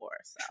grateful for.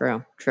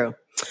 So. True.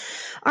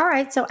 All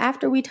right. So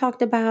after we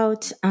talked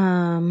about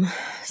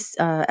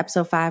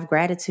episode 5,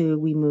 gratitude,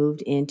 we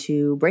moved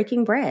into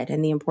breaking bread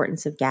and the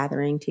importance of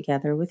gathering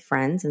together with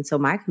friends. And so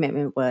my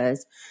commitment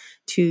was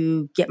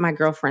to get my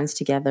girlfriends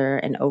together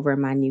and over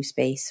in my new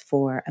space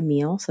for a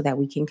meal so that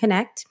we can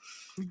connect.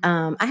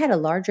 I had a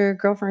larger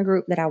girlfriend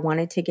group that I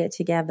wanted to get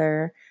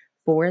together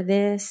for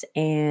this.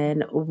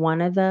 And one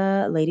of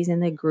the ladies in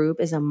the group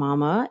is a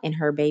mama, and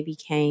her baby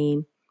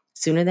came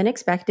sooner than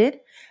expected.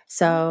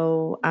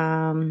 So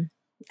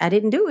I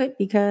didn't do it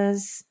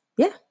because,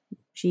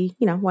 she,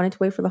 wanted to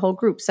wait for the whole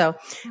group. So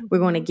we're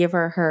going to give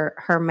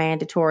her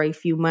mandatory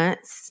few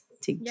months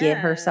to get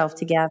herself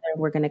together.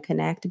 We're going to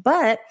connect.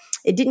 But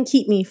it didn't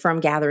keep me from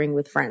gathering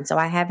with friends. So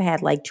I have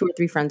had like 2 or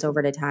 3 friends over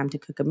at a time to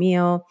cook a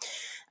meal.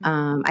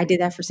 I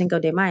did that for Cinco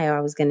de Mayo.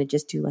 I was going to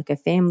just do like a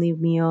family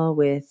meal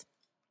with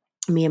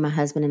me and my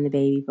husband and the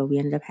baby. But we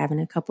ended up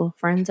having a couple of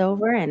friends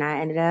over, and I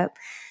ended up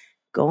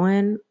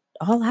going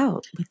all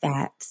out with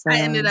that. So I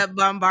ended up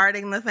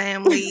bombarding the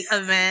family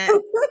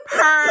event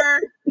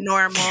per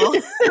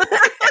normal.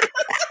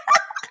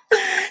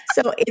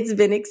 So it's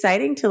been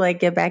exciting to like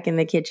get back in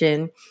the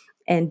kitchen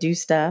and do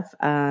stuff.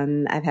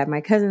 I've had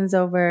my cousins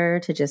over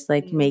to just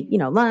like make,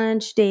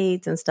 lunch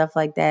dates and stuff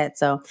like that.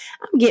 So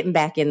I'm getting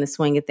back in the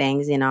swing of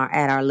things at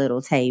our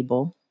little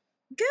table.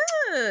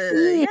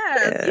 Good.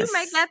 Yes. You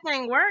make that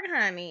thing work,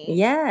 honey.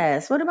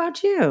 Yes. What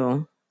about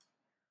you?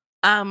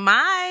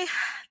 My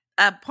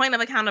point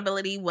of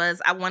accountability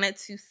was I wanted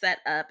to set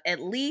up at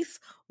least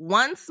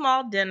one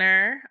small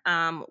dinner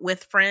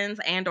with friends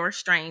and or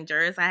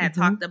strangers. I had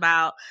talked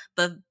about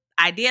the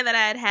idea that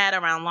I had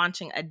around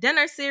launching a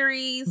dinner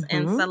series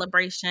in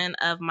celebration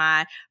of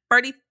my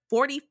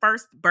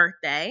 41st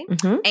birthday.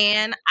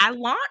 And I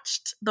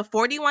launched the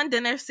 41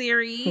 dinner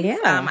series.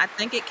 I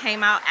think it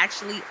came out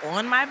actually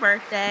on my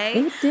birthday.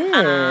 It did.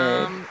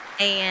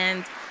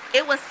 And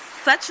it was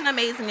such an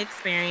amazing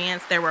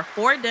experience. There were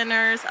 4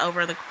 dinners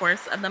over the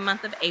course of the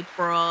month of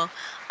April.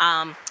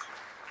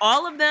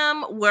 All of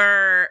them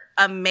were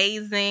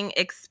amazing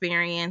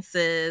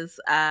experiences.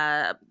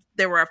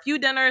 There were a few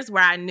dinners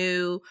where I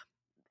knew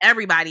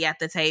everybody at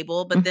the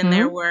table, but then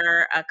there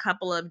were a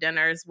couple of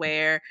dinners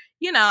where,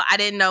 I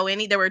didn't know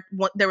any. There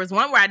was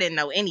one where I didn't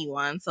know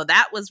anyone, so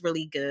that was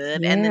really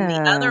good. And then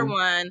the other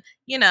one,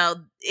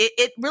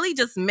 it really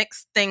just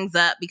mixed things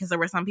up because there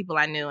were some people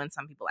I knew and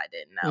some people I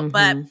didn't know.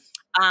 But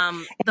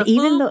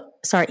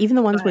even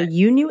the ones where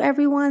you knew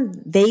everyone,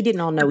 they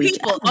didn't all know each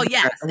other. Oh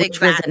yes,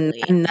 exactly.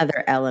 Was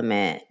another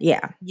element.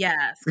 Yes,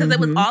 because it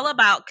was all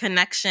about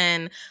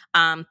connection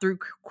through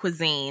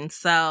cuisine.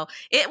 So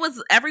it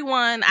was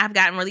everyone. I've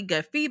gotten really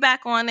good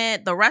feedback on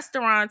it. The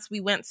restaurants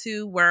we went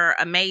to were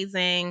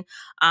amazing.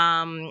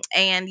 And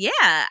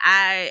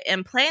I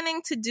am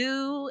planning to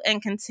do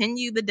and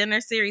continue the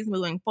dinner series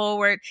moving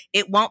forward.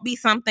 It won't be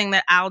something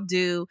that I'll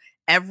do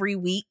every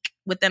week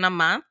within a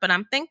month, but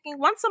I'm thinking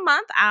once a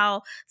month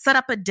I'll set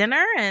up a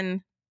dinner,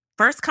 and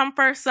first come,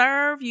 first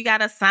serve. You got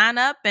to sign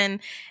up and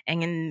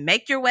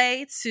make your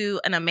way to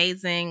an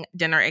amazing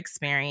dinner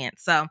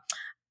experience. So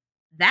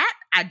that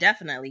I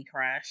definitely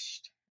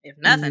crushed, if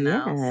nothing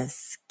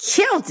else.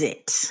 Killed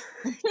it.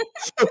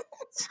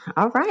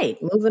 All right,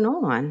 moving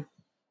on.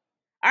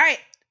 All right.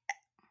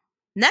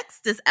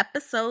 Next is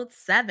episode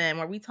 7,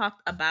 where we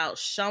talked about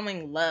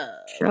showing love.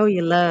 Show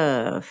your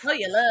love. Show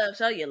your love.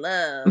 Show your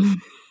love.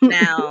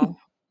 Now,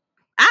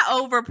 I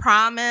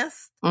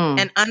overpromised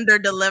and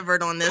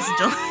underdelivered on this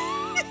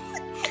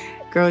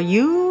joint. Girl,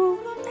 you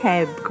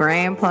had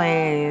grand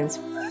plans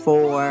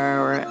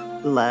for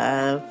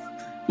love.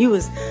 You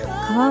was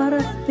caught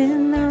up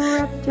in the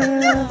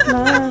rapture of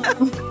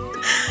love.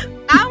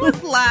 I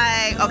was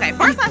like, okay,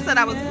 first I said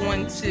I was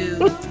going to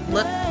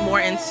look more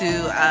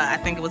into, I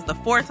think it was the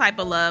 4th type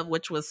of love,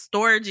 which was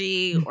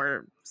storgy,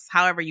 or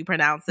however you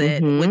pronounce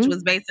it, which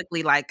was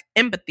basically like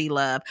empathy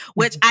love,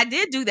 which I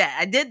did do that.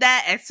 I did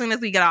that as soon as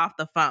we get off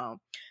the phone.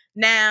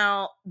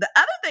 Now, the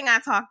other thing I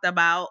talked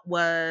about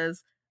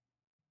was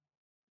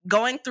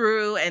going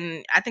through,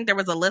 and I think there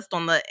was a list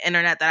on the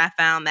internet that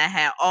I found that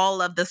had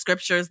all of the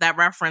scriptures that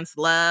reference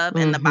love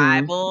in the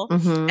Bible.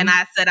 And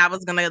I said I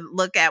was going to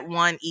look at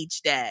one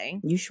each day.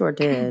 You sure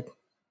did.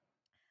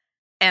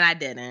 And I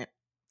didn't.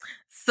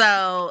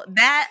 So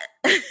that...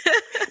 Did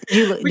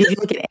you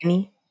look at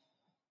any?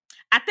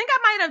 I think I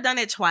might have done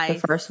it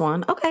twice. The first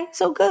one? Okay,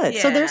 so good.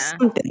 Yeah. So there's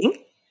something.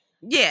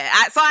 Yeah,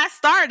 so I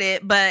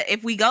started, but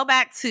if we go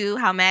back to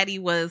how Maddie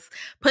was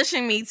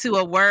pushing me to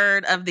a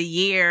word of the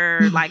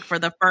year, like for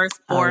the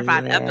first 4 or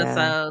 5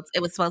 episodes,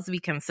 it was supposed to be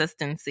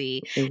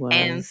consistency. It was.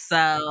 And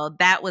so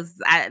that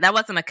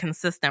wasn't a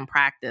consistent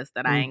practice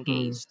that I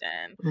engaged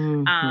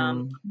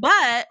in.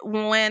 But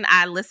when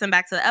I listened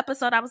back to the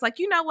episode, I was like,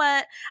 you know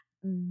what?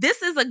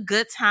 This is a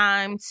good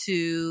time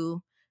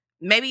to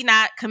maybe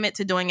not commit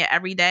to doing it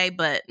every day,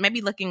 but maybe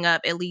looking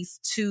up at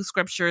least 2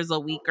 scriptures a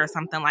week or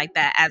something like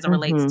that as it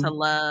relates to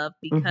love.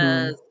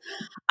 Because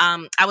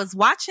I was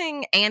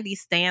watching Andy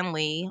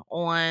Stanley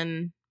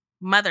on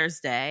Mother's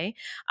Day,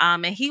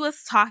 and he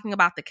was talking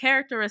about the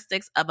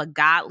characteristics of a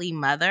godly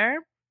mother.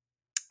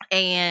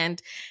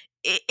 And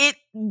it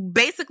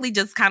basically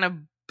just kind of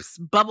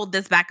bubbled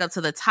this back up to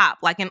the top.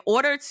 Like, in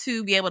order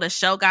to be able to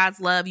show God's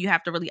love, you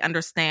have to really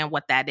understand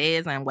what that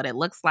is and what it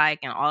looks like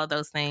and all of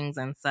those things.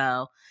 And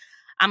so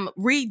I'm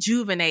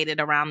rejuvenated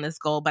around this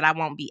goal, but I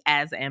won't be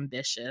as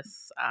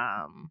ambitious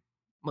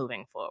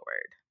moving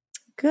forward.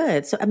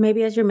 Good. So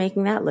maybe as you're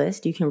making that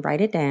list, you can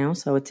write it down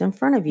so it's in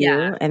front of you.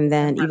 Yeah, and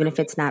then even if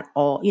it's not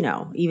all,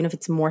 even if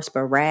it's more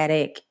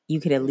sporadic,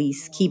 you could at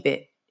least keep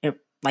it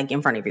like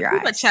in front of your eyes.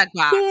 Keep a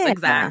checkbox.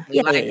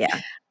 Exactly.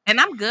 Yeah. And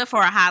I'm good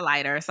for a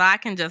highlighter. So I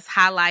can just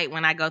highlight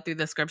when I go through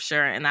the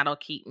scripture, and that'll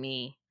keep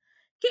me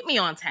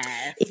on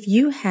task. If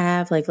you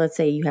have, like, let's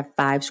say you have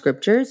 5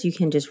 scriptures, you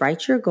can just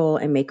write your goal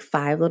and make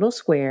 5 little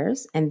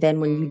squares. And then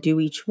when you do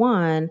each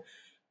one,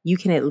 you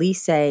can at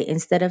least say,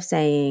 instead of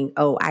saying,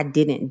 oh, I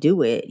didn't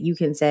do it, you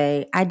can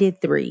say, I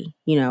did 3,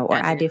 or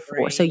I did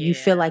 4. So you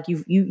feel like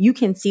you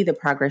can see the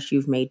progress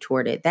you've made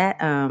toward it. That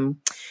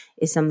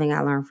is something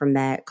I learned from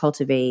that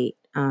Cultivate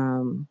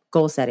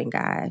goal setting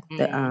guide,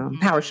 the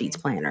Power Sheets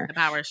planner. The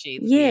Power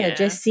Sheets. Yeah,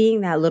 just seeing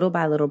that little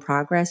by little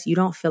progress, you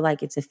don't feel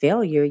like it's a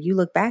failure. You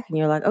look back and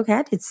you're like,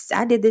 okay,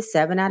 I did this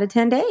 7 out of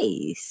 10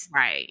 days.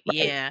 Right.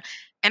 Yeah.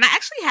 And I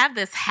actually have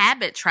this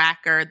habit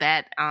tracker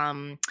that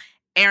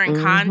Erin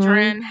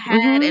Condren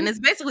had, and it's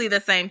basically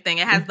the same thing.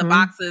 It has the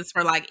boxes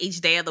for like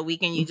each day of the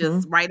week, and you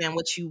just write in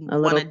what you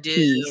want to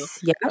do.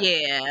 Yep.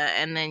 Yeah,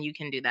 and then you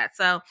can do that.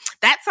 So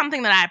that's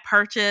something that I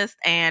purchased,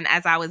 and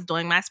as I was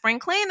doing my spring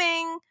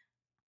cleaning,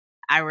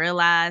 I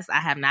realized I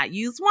have not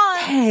used one.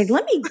 Hey,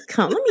 let me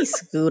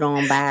scoot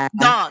on back.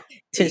 Dog,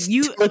 to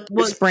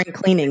the spring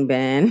cleaning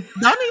bin.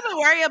 Don't even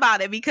worry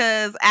about it,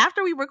 because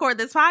after we record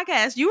this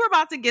podcast, you were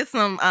about to get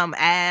some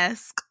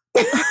ask.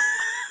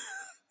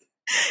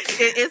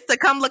 It's to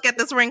come look at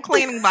the spring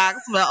cleaning box,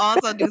 but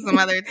also do some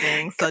other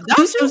things. So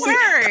don't you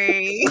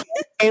worry.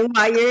 And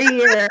while you're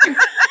here.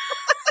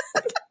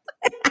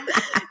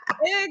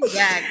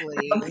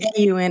 Exactly. I'll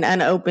pay you in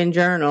unopened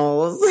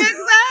journals.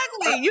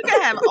 Exactly. You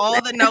can have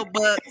all the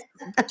notebooks,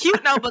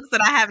 cute notebooks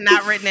that I have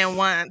not written in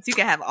once. You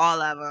can have all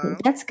of them.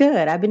 That's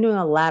good. I've been doing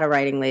a lot of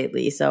writing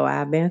lately, so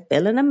I've been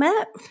filling them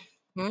up.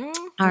 All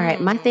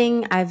right. My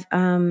thing I've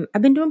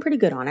been doing pretty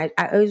good on. It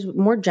was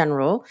more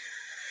general.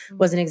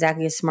 Wasn't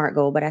exactly a SMART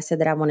goal, but I said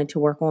that I wanted to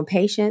work on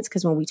patience,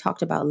 because when we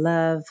talked about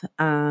love,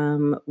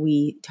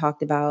 we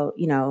talked about,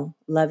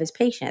 love is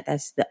patient.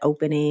 That's the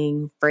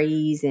opening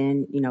phrase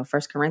in, 1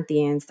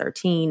 Corinthians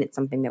 13. It's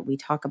something that we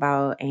talk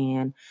about.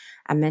 And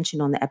I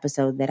mentioned on the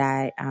episode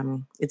that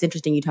it's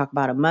interesting you talk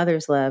about a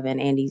mother's love and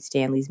Andy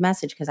Stanley's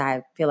message, because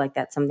I feel like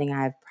that's something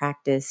I've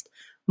practiced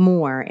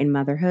more in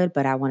motherhood,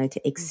 but I wanted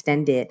to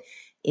extend it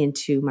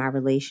into my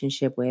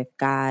relationship with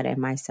God and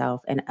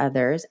myself and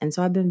others. And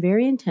so I've been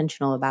very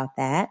intentional about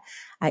that.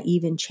 I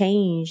even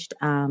changed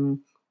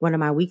one of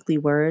my weekly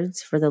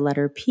words for the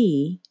letter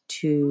P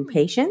to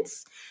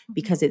patience,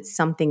 because it's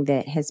something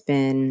that has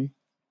been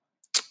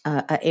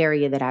an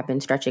area that I've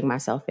been stretching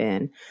myself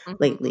in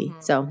lately.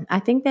 So I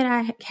think that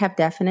I have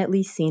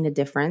definitely seen a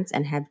difference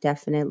and have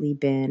definitely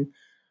been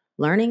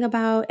learning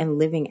about and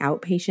living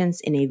out patience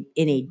in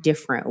a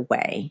different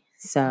way.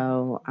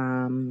 So,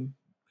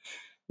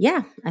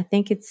 yeah, I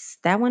think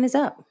that one is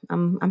up.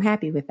 I'm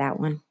happy with that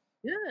one.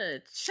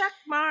 Good. Check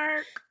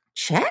mark.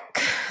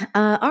 Check.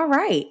 All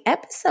right.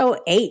 Episode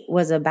 8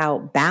 was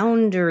about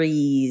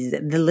boundaries.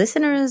 The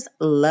listeners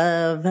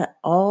love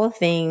all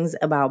things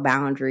about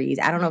boundaries.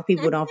 I don't know if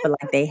people don't feel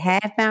like they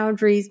have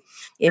boundaries.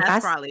 If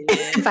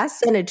I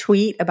send a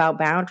tweet about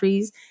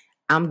boundaries,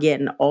 I'm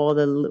getting all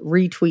the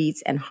retweets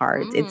and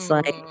hearts. It's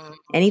like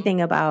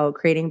anything about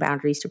creating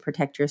boundaries to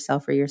protect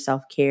yourself or your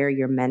self-care,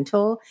 your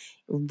mental,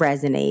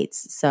 resonates.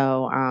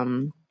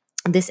 So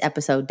this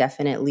episode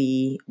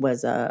definitely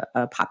was a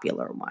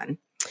popular one.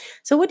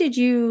 So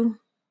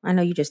I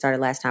know you just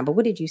started last time, but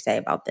what did you say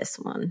about this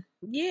one?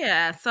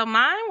 Yeah, so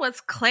mine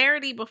was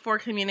clarity before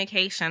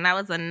communication. That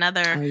was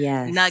another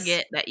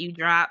nugget that you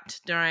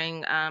dropped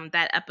during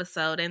that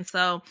episode. And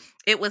so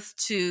it was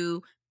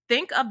to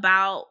think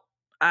about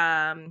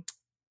the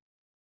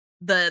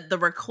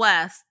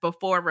request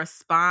before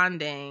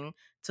responding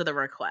to the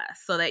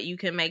request, so that you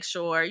can make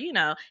sure,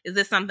 is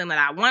this something that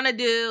I want to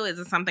do? Is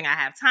it something I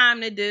have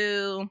time to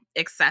do,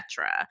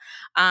 etc.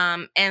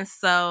 And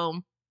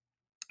so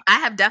I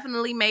have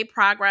definitely made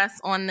progress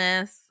on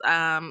this,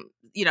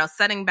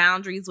 setting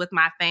boundaries with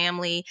my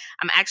family.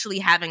 I'm actually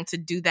having to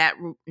do that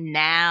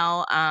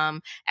now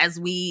as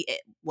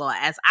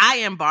I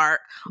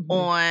embark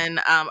on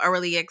a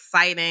really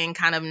exciting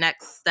kind of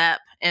next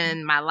step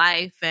in my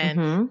life.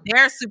 And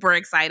they're super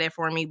excited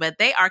for me, but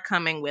they are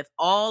coming with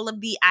all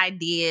of the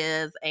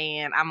ideas.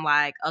 And I'm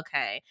like,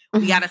 okay,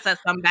 we got to set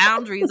some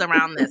boundaries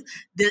around this.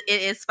 It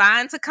is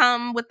fine to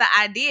come with the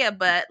idea,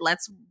 but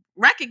let's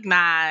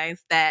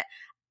recognize that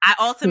I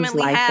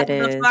ultimately have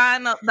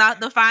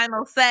the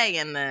final say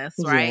in this,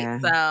 right? Yeah.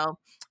 So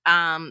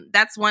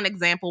that's one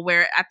example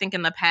where I think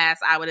in the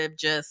past I would have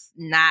just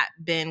not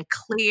been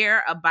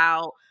clear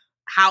about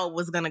how it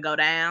was going to go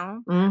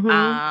down,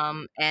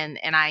 and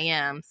I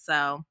am.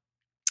 So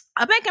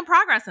I'm making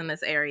progress in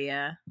this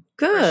area.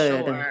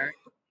 Good. For sure.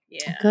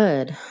 Yeah.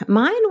 Good.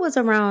 Mine was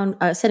around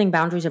setting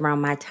boundaries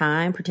around my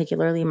time,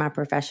 particularly in my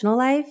professional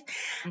life.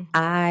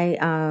 I,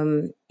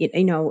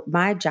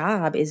 my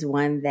job is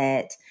one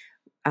that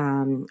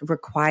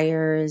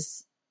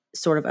requires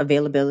sort of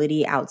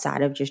availability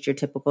outside of just your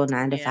typical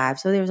 9 to 5.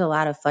 So there's a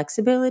lot of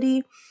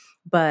flexibility,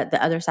 but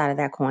the other side of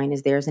that coin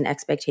is there's an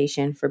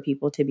expectation for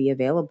people to be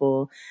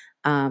available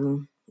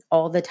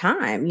all the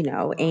time,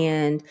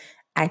 and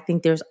I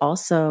think there's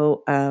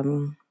also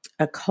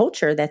a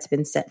culture that's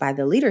been set by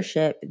the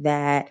leadership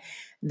that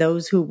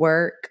those who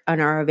work and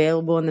are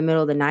available in the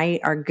middle of the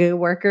night are good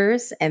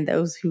workers, and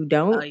those who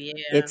don't,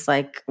 it's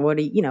like, what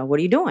are you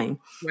doing?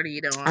 What are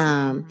you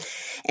doing?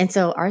 And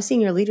so our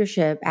senior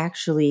leadership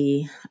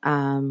actually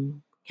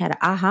had an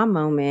aha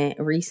moment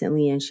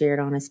recently and shared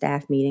on a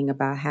staff meeting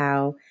about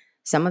how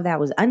some of that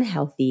was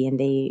unhealthy, and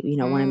they,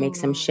 want to make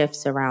some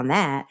shifts around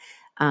that.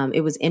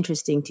 It was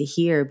interesting to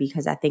hear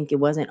because I think it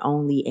wasn't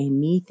only a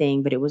me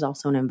thing, but it was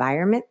also an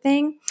environment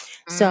thing.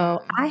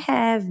 So I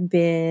have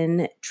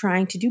been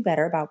trying to do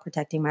better about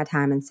protecting my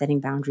time and setting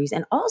boundaries,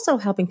 and also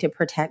helping to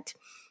protect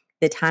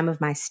the time of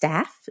my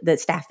staff, the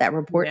staff that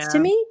reports to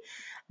me,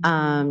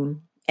 and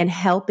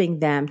helping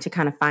them to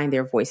kind of find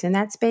their voice in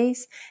that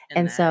space.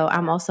 And so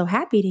I'm also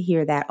happy to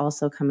hear that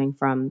also coming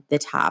from the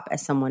top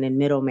as someone in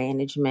middle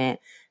management,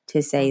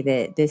 to say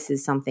that this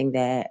is something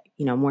that,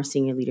 more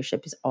senior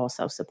leadership is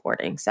also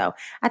supporting. So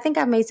I think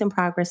I've made some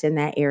progress in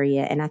that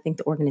area. And I think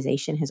the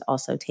organization has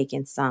also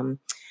taken some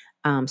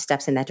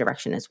steps in that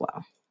direction as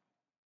well.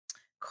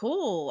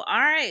 Cool. All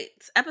right.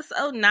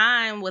 Episode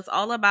 9 was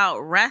all about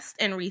rest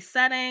and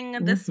resetting.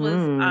 This was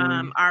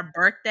our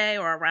birthday,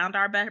 or around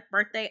our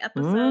birthday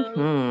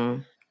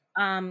episode.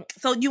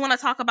 So you want to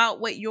talk about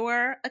what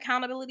your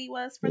accountability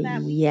was for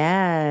that week?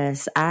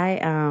 Yes. I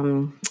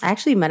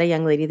actually met a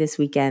young lady this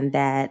weekend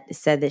that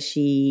said that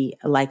she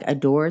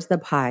adores the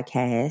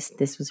podcast.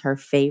 This was her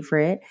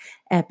favorite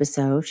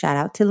episode. Shout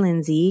out to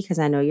Lindsay, because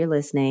I know you're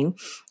listening.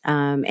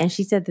 And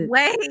she said that.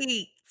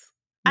 Wait,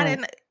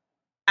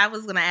 I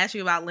was going to ask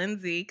you about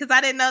Lindsay, because I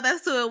didn't know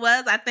that's who it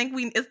was. I think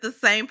it's the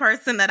same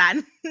person that I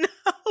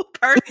know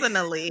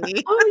personally.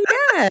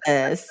 Oh,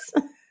 yes.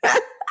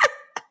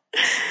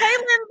 Hey,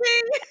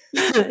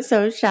 Lindsay.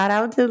 So shout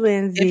out to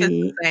Lindsay. If it's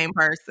the same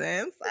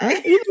person.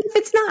 Even if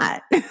it's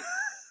not.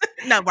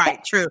 No,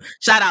 right. True.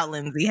 Shout out,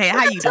 Lindsay. Hey,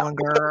 how you doing,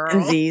 girl?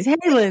 Hey,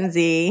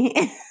 Lindsay.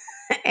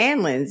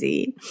 And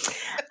Lindsay.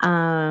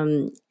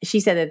 She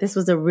said that this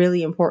was a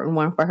really important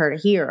one for her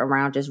to hear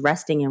around just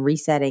resting and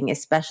resetting,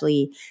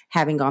 especially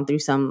having gone through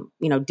some,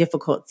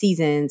 difficult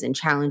seasons and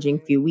challenging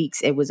few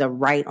weeks. It was a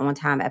right on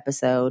time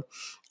episode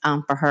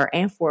for her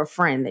and for a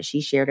friend that she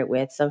shared it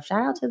with. So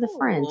shout out to the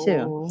friend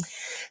too.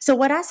 So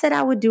what I said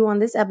I would do on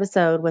this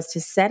episode was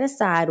to set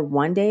aside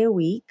one day a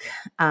week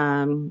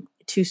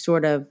to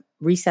sort of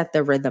reset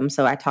the rhythm.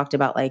 So I talked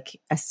about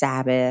a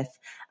Sabbath.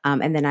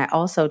 And then I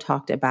also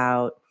talked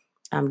about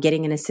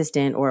getting an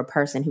assistant or a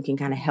person who can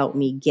kind of help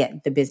me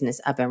get the business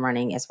up and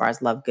running as far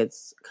as Love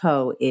Goods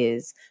Co.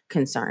 is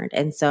concerned.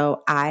 And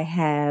so I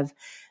have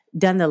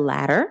done the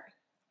latter,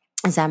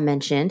 as I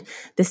mentioned.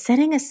 The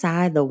setting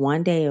aside the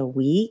one day a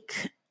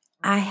week,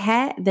 I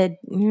had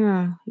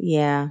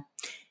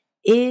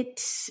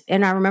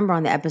and I remember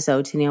on the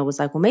episode, Tennille was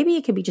like, well, maybe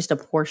it could be just a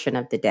portion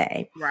of the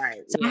day.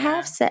 Right. So I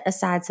have set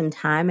aside some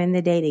time in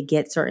the day to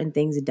get certain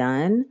things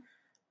done.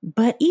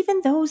 But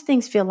even those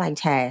things feel like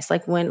tasks. I'll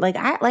get.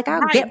 Was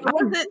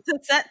it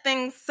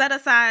to set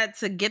aside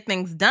to get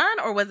things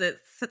done, or was it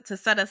to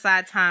set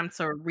aside time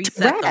to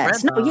reset the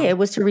rhythm? No, it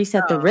was to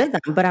reset the rhythm.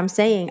 But I'm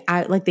saying,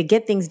 the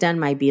get things done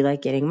might be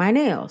like getting my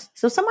nails.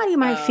 So somebody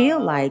might feel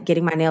like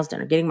getting my nails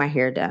done or getting my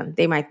hair done.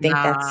 They might think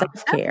that's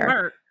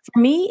self-care. For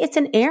me, it's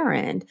an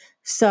errand,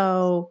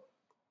 so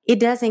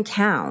it doesn't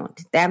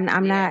count.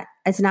 I'm not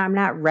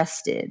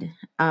rested.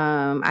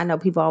 I know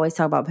people always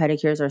talk about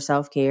pedicures or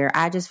self-care.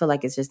 I just feel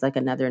like it's just like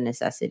another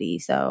necessity.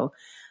 So,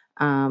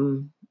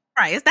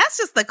 Right. That's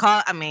just the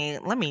call. I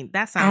mean,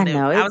 that I sounded,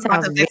 know I it was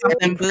about sounds to say very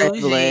something bougie.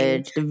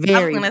 privileged, I was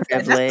very going to say,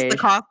 that's just the privileged.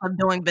 cost of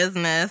doing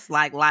business,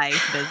 like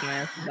life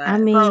business. But, I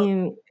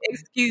mean,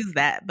 excuse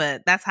that,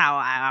 but that's how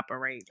I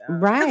operate though.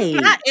 Cause right.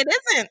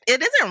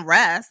 it isn't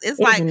rest. It's It's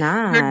like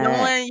not.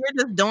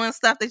 you're just doing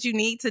stuff that you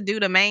need to do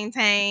to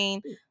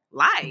maintain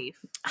life.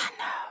 I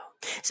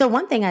know. So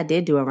one thing I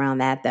did do around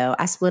that though,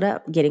 I split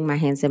up getting my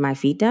hands and my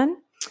feet done.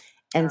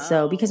 And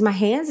so, because my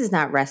hands is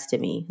not rest to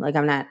me, like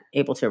I'm not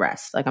able to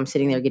rest. Like I'm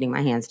sitting there getting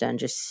my hands done,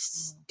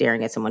 just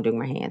staring at someone doing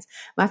my hands.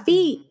 My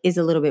feet is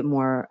a little bit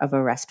more of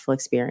a restful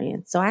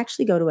experience. So I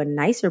actually go to a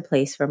nicer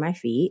place for my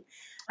feet.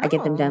 I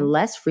get them done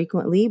less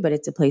frequently, but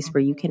it's a place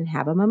where you can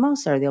have a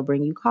mimosa or they'll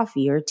bring you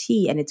coffee or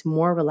tea and it's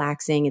more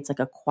relaxing. It's like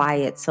a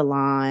quiet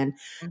salon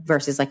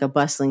versus like a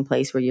bustling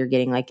place where you're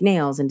getting like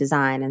nails and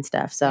design and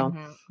stuff. So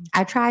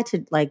I try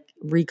to like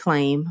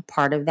reclaim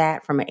part of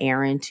that from an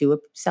errand to a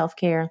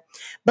self-care.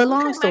 But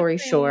long story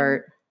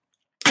short,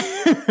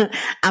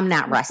 I'm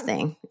not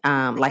resting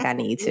like I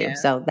need to.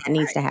 So that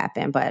needs to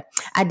happen. But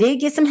I did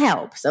get some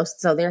help.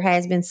 So there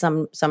has been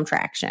some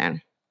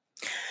traction.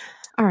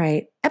 All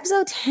right.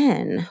 Episode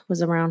 10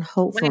 was around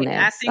hopefulness. Wait,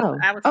 I think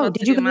I was supposed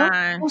did to you do go?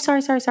 mine. Oh,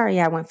 sorry.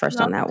 Yeah, I went first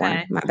on that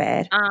one. My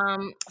bad.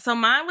 So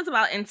mine was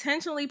about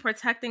intentionally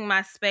protecting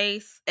my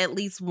space at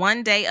least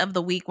one day of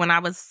the week when I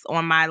was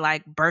on my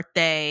like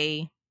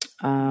birthday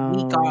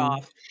week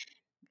off.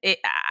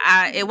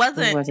 It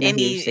wasn't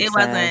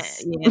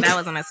that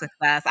wasn't a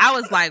success. I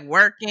was like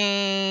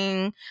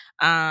working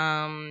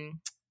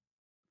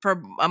for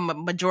a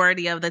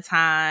majority of the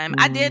time.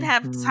 I did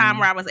have time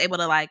where I was able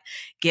to like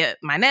get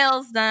my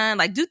nails done,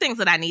 like do things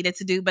that I needed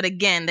to do. But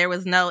again, there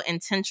was no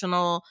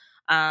intentional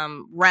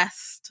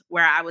rest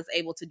where I was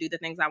able to do the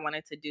things I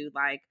wanted to do,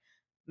 like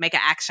make an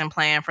action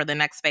plan for the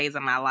next phase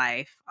of my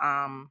life.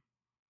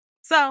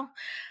 So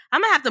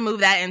I'm gonna have to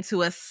move that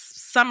into a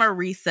summer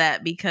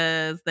reset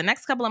because the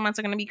next couple of months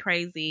are gonna be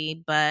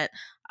crazy. But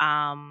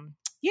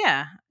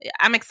yeah,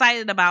 I'm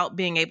excited about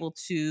being able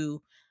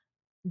to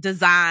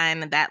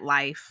design that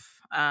life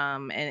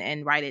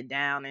and write it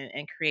down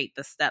and create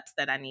the steps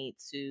that I need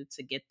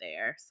to get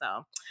there.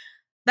 So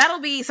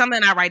that'll be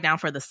something I write down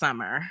for the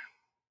summer.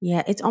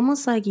 Yeah, it's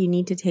almost like you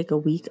need to take a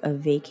week of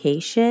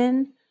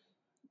vacation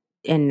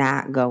and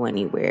not go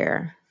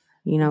anywhere.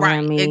 You know what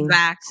I mean?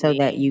 Exactly. So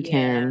that you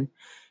can,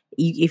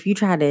 if you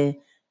try to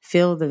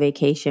fill the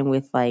vacation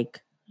with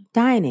like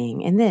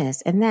dining and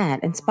this and that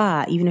and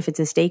spa, even if it's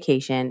a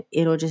staycation,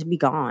 it'll just be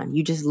gone.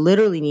 You just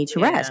literally need to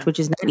rest, which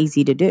is not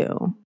easy to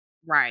do.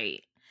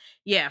 Right.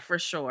 Yeah, for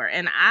sure.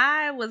 And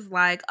I was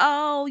like,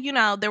 oh,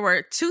 there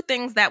were 2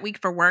 things that week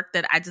for work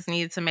that I just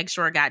needed to make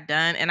sure got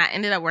done. And I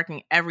ended up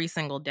working every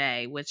single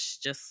day,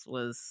 which just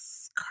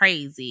was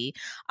crazy.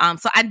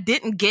 So I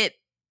didn't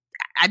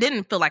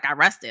feel like I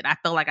rested. I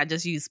felt like I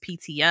just used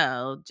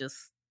PTO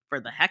just for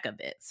the heck of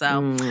it. So,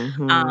 and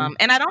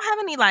I don't have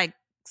any like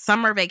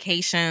summer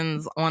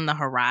vacations on the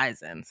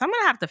horizon. So I'm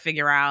going to have to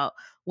figure out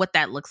what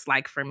that looks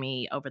like for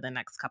me over the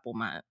next couple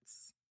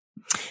months.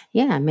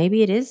 Yeah,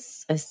 maybe it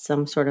is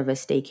some sort of a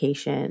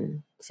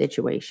staycation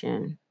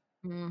situation.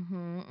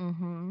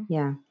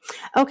 Yeah.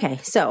 Okay,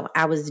 so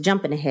I was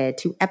jumping ahead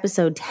to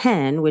episode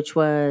 10, which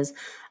was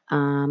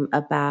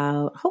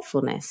about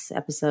hopefulness.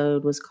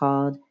 Episode was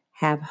called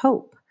Have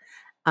Hope.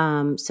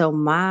 So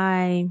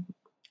my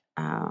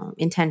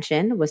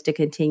intention was to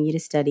continue to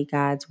study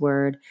God's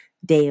word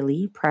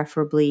daily,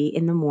 preferably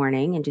in the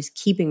morning, and just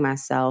keeping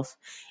myself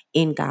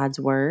in God's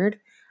word.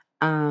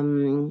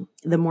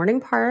 The morning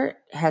part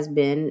has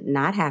been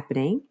not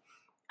happening.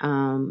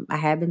 I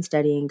have been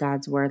studying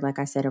God's word, like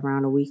I said,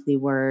 around a weekly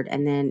word.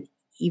 And then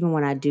even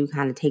when I do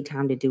kind of take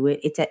time to do it,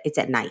 it's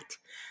at night.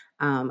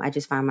 I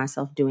just find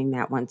myself doing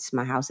that once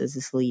my house is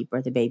asleep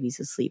or the baby's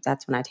asleep.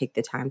 That's when I take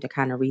the time to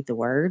kind of read the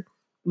word.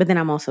 But then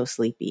I'm also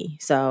sleepy.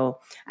 So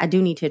I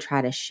do need to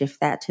try to shift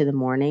that to the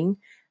morning.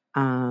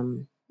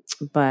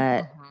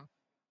 But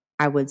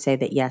I would say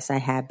that, yes, I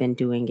have been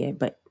doing it,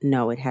 but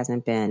no, it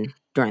hasn't been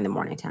during the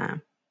morning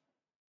time.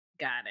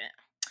 Got it.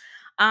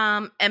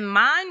 And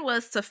mine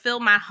was to fill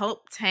my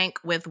hope tank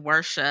with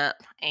worship.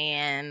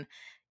 And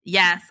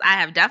yes, I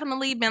have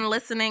definitely been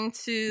listening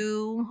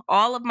to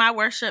all of my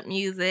worship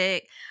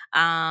music.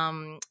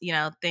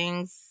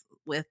 Things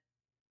with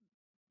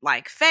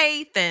like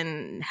faith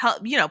and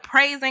help,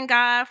 praising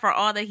God for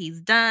all that he's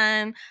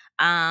done.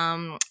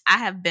 I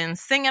have been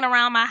singing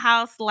around my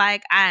house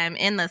like I am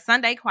in the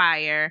Sunday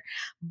choir,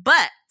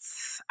 but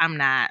I'm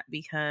not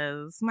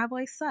because my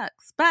voice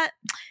sucks. But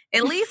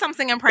at least I'm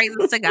singing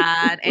praises to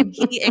God and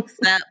he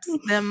accepts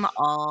them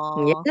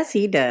all. Yes,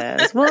 he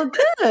does. Well,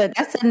 good.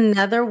 That's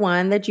another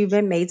one that you've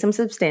been made some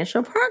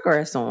substantial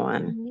progress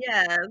on.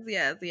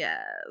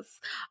 Yes.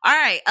 All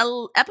right.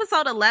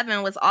 Episode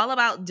 11 was all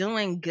about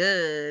doing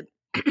good.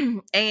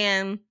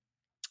 And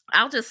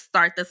I'll just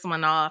start this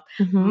one off.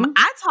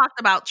 I talked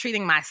about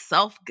treating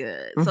myself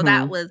good. So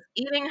that was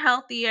eating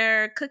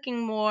healthier, cooking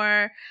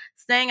more,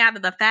 staying out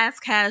of the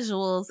fast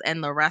casuals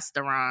and the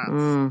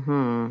restaurants.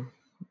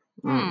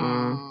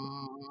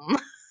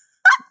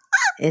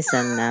 It's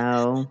a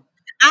no.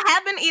 I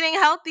have been eating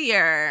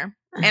healthier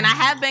and I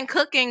have been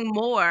cooking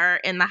more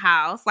in the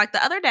house. Like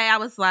the other day, I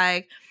was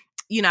like,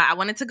 I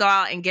wanted to go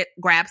out and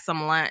grab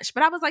some lunch,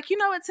 but I was like, you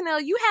know what,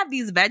 Tanil, you have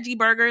these veggie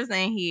burgers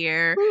in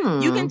here.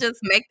 You can just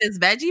make this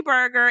veggie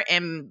burger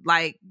and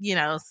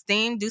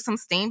do some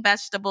steamed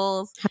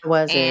vegetables. How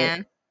was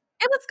it?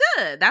 It was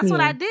good. That's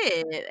what I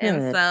did. Good.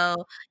 And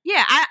so,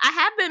 I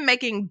have been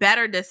making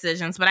better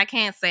decisions, but I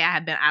can't say I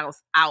have been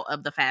out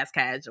of the fast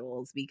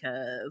casuals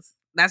because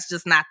that's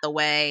just not the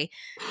way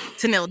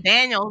Tanil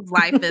Daniels'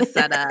 life is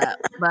set up.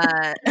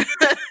 But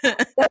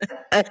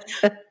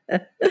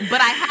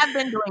I have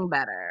been doing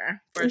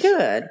better. Good.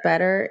 Sure.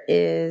 Better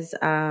is,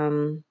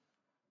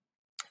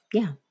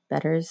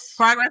 better is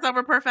progress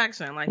over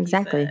perfection. Like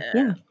exactly.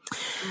 Yeah.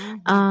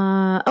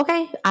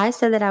 Okay. I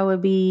said that I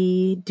would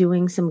be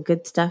doing some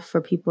good stuff for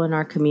people in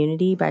our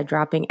community by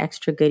dropping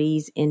extra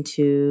goodies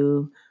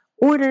into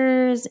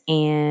orders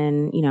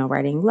and,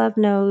 writing love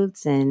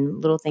notes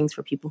and little things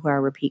for people who are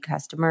repeat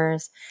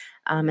customers.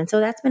 And so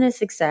that's been a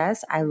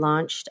success. I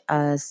launched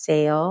a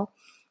sale.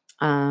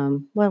 I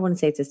wouldn't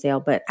say it's a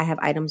sale, but I have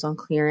items on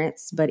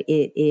clearance, but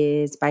it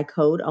is by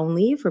code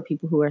only for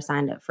people who are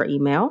signed up for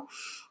email.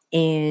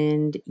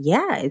 And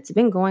it's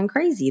been going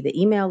crazy. The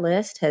email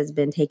list has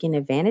been taking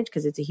advantage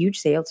because it's a huge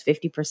sale. It's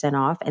 50%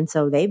 off. And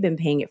so they've been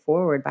paying it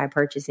forward by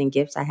purchasing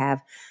gifts. I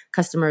have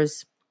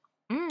customers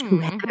who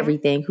have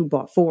everything, who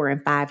bought 4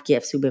 and 5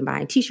 gifts, who've been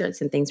buying t-shirts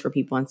and things for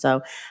people. And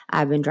so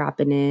I've been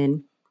dropping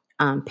in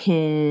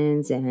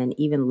pins and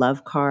even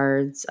love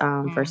cards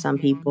for some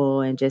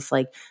people, and just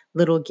like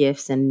little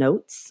gifts and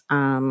notes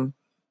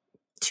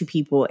to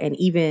people, and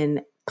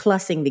even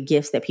plussing the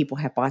gifts that people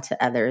have bought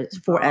to others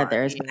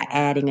by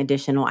adding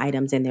additional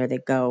items in there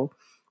that go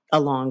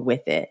along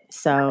with it.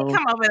 So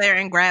come over there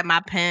and grab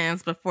my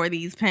pens before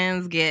these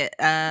pens get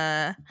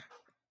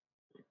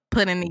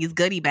put in these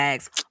goodie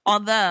bags.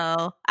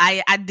 Although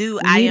I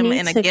am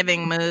in a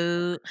giving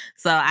mood,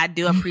 so I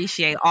do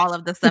appreciate all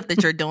of the stuff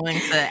that you're doing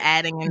to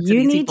adding into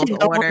these people's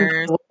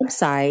orders. On the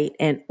website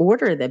and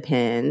order the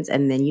pens,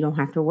 and then you don't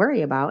have to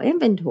worry about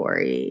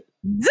inventory.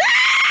 Y'all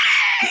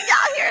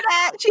hear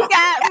that? She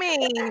got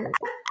me.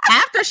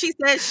 After she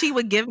said she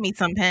would give me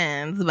some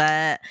pens,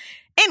 but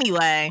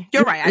anyway,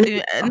 you're right. I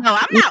do. No,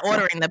 I'm not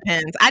ordering the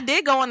pens. I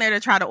did go in there to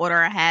try to order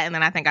a hat, and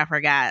then I think I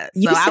forgot.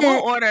 So I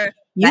will order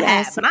the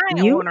hat, but I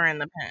ain't ordering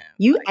the pens.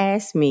 You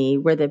asked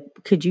me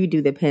could you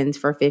do the pens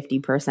for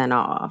 50%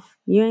 off?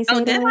 You ain't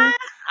say did that?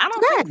 I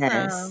don't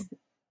think so.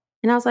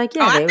 And I was like,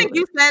 I think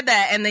you said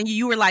that, and then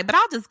you were like, but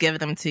I'll just give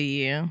them to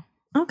you.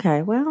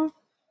 Okay, well,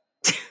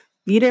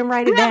 you didn't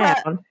write it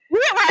down.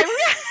 We have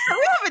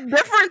a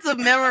difference of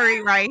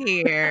memory right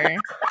here.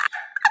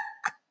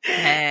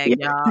 Heck,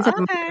 y'all.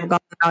 Okay.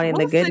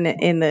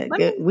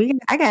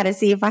 I gotta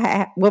see if I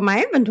have what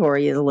my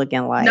inventory is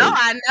looking like. No,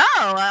 I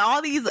know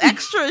all these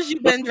extras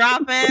you've been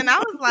dropping. I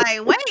was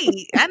like,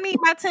 wait, I need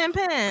my 10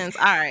 pens.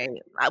 All right,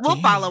 we'll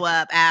follow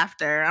up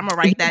after. I'm gonna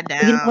write that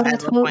down. You know what I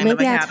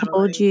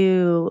told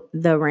you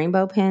the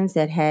rainbow pens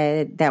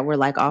that were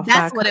like off.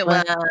 That's what it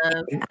was.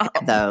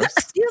 Those.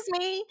 Excuse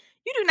me.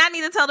 You do not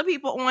need to tell the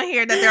people on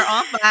here that they're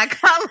off by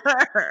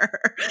color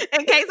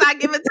in case I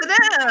give it to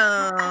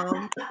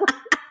them.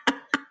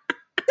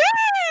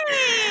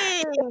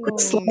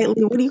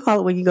 Slightly, what do you call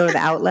it when you go to the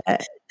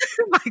outlet?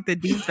 Like the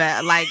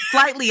defect, like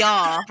slightly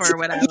off or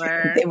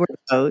whatever. They were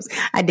those.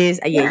 I did.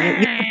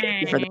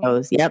 You for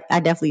those. Yep, I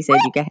definitely said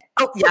you could.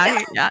 Y'all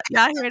hear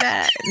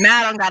that?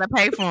 Now I don't gotta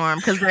pay for them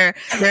because they're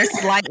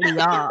slightly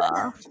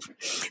off.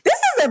 This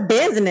is a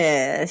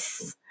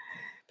business.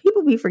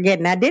 People be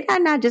forgetting that. Did I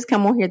not just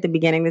come on here at the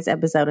beginning of this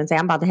episode and say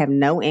I'm about to have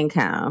no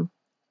income?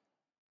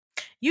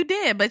 You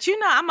did, but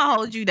I'm gonna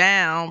hold you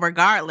down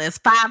regardless.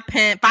 $5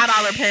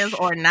 pens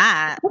or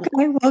not.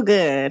 Okay, well,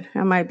 good.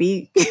 I might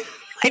be.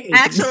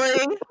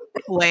 Actually,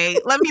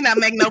 wait. Let me not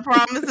make no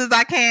promises.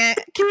 I can't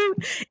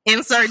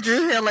insert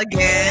Drew Hill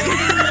again.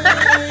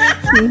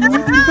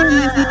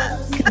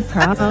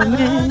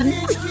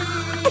 Promise.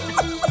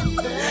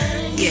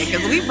 Yeah,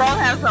 because we both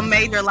have some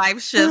major life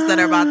shifts that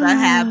are about to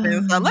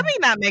happen. So let me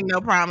not make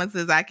no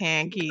promises I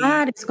can't keep.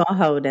 God is going to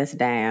hold us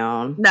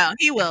down. No,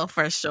 he will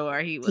for sure.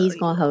 He will. He's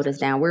going to hold us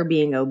down. We're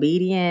being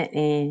obedient,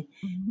 and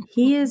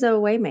he is a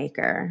way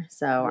maker.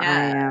 So I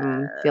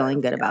am feeling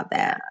good about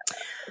that.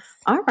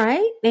 All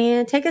right.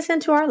 And take us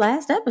into our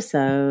last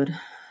episode.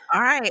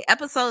 All right.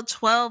 Episode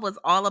 12 was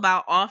all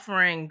about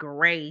offering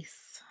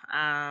grace.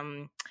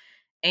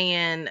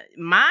 And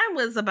mine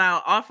was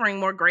about offering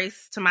more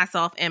grace to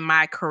myself in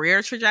my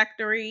career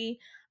trajectory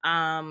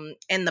and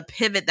the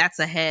pivot that's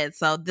ahead.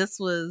 So this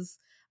was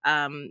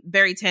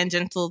very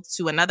tangential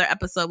to another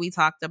episode we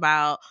talked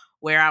about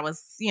where I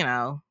was,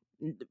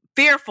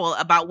 fearful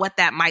about what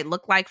that might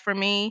look like for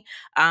me.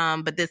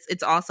 But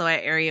it's also an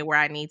area where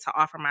I need to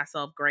offer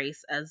myself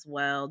grace as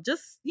well.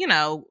 Just,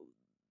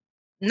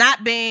 not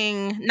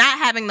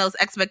having those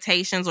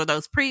expectations or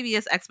those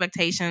previous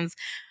expectations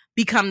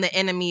become the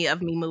enemy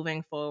of me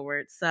moving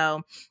forward.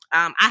 So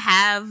I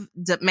have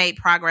made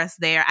progress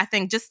there. I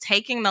think just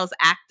taking those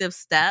active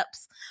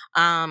steps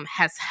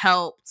has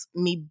helped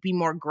me be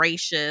more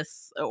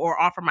gracious or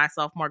offer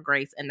myself more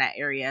grace in that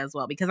area as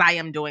well, because I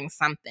am doing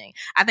something.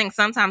 I think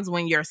sometimes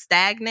when you're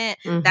stagnant,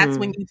 that's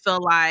when you feel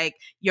like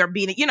you're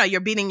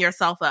beating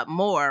yourself up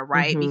more,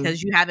 right?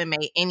 Because you haven't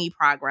made any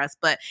progress.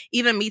 But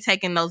even me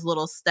taking those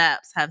little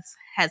steps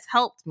has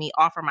helped me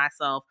offer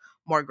myself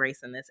more grace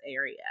in this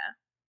area.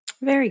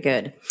 Very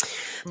good.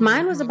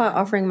 Mine was about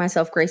offering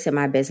myself grace in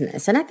my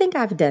business. And I think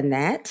I've done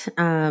that.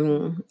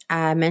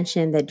 I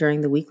mentioned that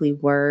during the weekly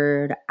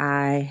word,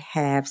 I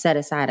have set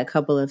aside a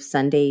couple of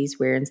Sundays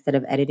where instead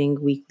of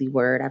editing weekly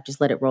word, I've just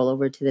let it roll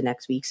over to the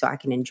next week so I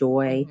can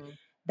enjoy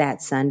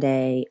that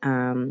Sunday,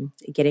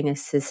 getting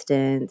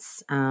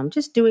assistance,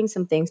 just doing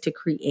some things to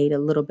create a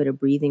little bit of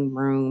breathing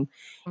room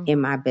in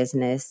my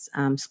business,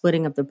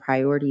 splitting up the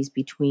priorities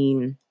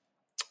between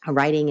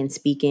writing and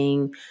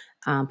speaking,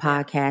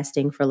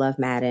 podcasting for Love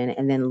Madden,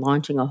 and then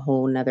launching a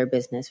whole nother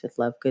business with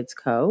Love Goods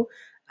Co.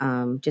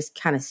 Just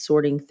kind of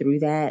sorting through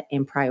that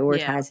and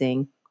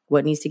prioritizing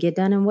what needs to get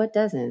done and what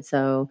doesn't.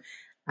 So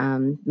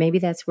maybe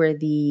that's where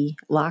the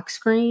lock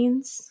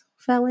screens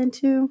fell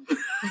into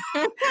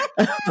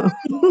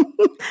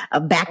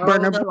a back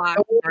burner.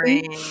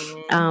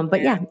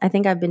 But yeah, I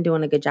think I've been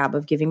doing a good job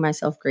of giving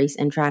myself grace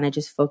and trying to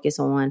just focus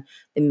on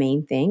the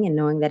main thing and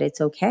knowing that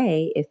it's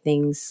okay if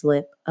things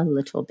slip a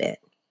little bit.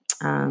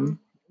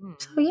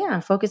 So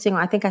yeah,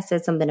 I think I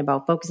said something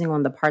about focusing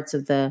on the parts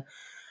of the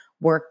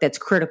work that's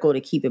critical to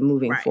keep it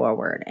moving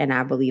forward. And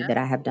I believe that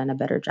I have done a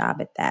better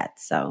job at that.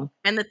 So,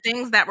 and the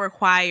things that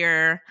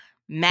require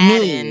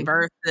Madden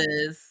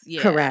versus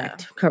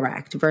correct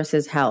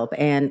versus help.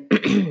 And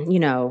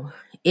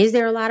is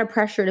there a lot of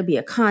pressure to be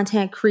a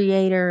content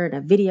creator and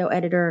a video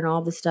editor and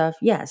all this stuff?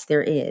 Yes,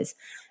 there is.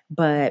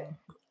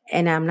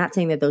 And I'm not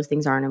saying that those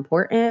things aren't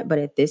important, but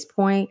at this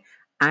point,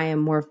 I am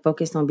more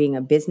focused on being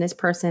a business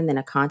person than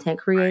a content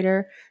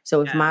creator.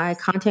 So if my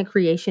content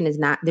creation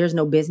there's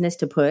no business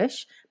to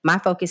push, my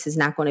focus is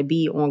not going to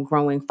be on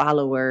growing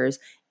followers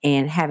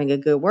and having a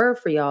good word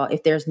for y'all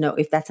if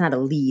that's not a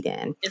lead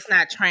in. It's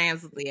not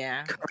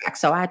Correct.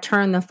 So I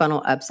turn the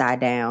funnel upside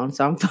down.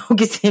 So I'm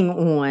focusing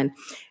on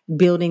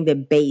building the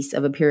base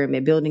of a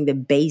pyramid, building the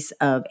base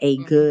of a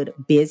good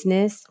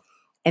business,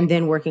 and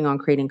then working on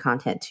creating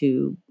content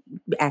to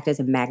act as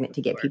a magnet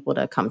to get people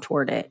to come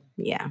toward it.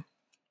 Yeah.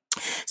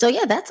 So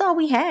yeah, that's all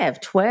we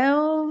have.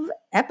 12.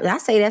 I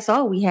say that's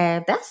all we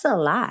have. That's a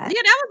lot.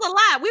 Yeah, that was a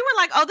lot. We were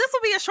like, "Oh, this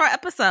will be a short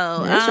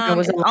episode." It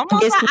was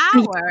almost an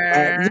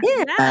hour.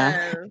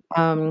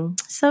 Yeah.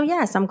 So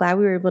yes, I'm glad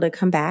we were able to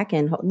come back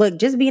and look.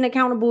 Just being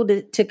accountable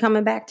to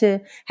coming back to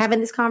having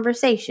this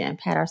conversation.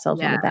 Pat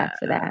ourselves on the back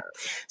for that.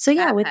 So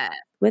yeah,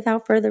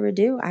 without further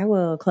ado, I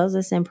will close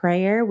us in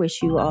prayer.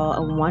 Wish you all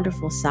a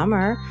wonderful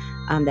summer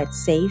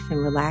that's safe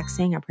and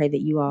relaxing. I pray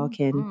that you all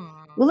can.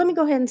 Well, let me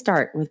go ahead and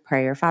start with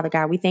prayer. Father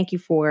God, we thank you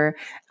for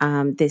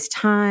this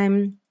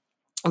time.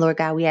 Lord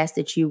God, we ask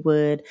that you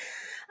would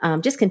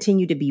just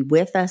continue to be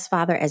with us,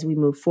 Father, as we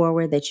move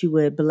forward, that you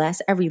would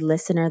bless every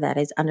listener that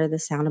is under the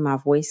sound of my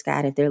voice,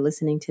 God. If they're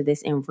listening to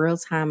this in real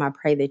time, I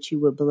pray that you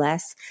would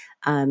bless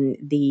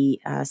the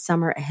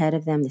summer ahead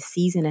of them, the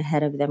season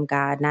ahead of them,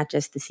 God, not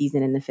just the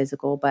season in the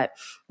physical, but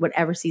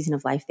whatever season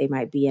of life they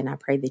might be in. I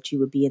pray that you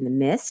would be in the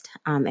midst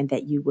and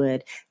that you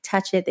would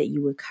touch it, that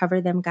you would cover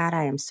them, God.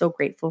 I am so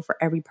grateful for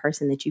every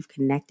person that you've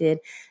connected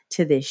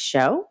to this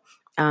show.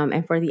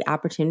 And for the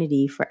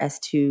opportunity for us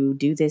to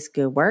do this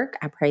good work.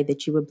 I pray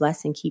that you would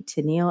bless and keep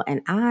Tennille and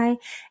I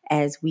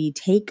as we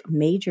take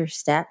major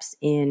steps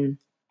in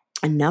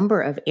a number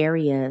of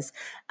areas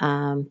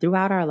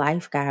throughout our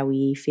life, God.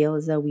 We feel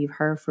as though we've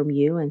heard from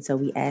you. And so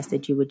we ask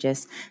that you would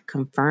just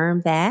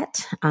confirm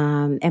that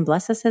and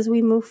bless us as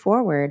we move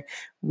forward.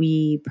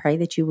 We pray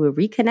that you would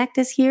reconnect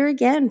us here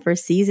again for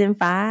season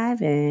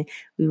 5, and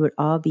we would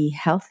all be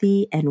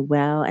healthy and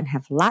well and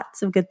have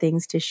lots of good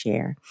things to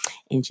share.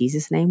 In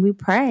Jesus' name we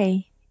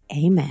pray.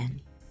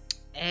 Amen.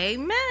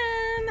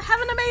 Amen.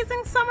 Have an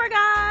amazing summer,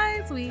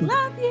 guys. We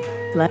love you.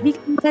 Love you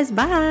guys.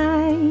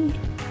 Bye.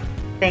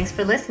 Thanks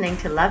for listening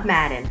to Love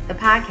Madden, the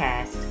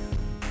podcast.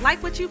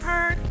 Like what you've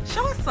heard?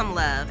 Show us some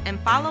love and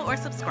follow or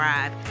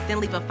subscribe, then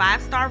leave a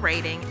 5-star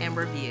rating and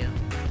review.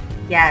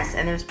 Yes,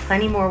 and there's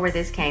plenty more where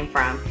this came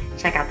from.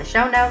 Check out the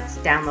show notes,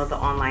 download the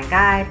online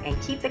guide, and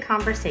keep the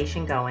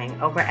conversation going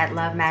over at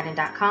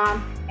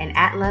lovemadden.com and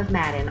at Love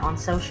Madden on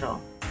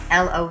social.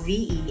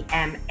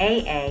 LOVEMAADEN.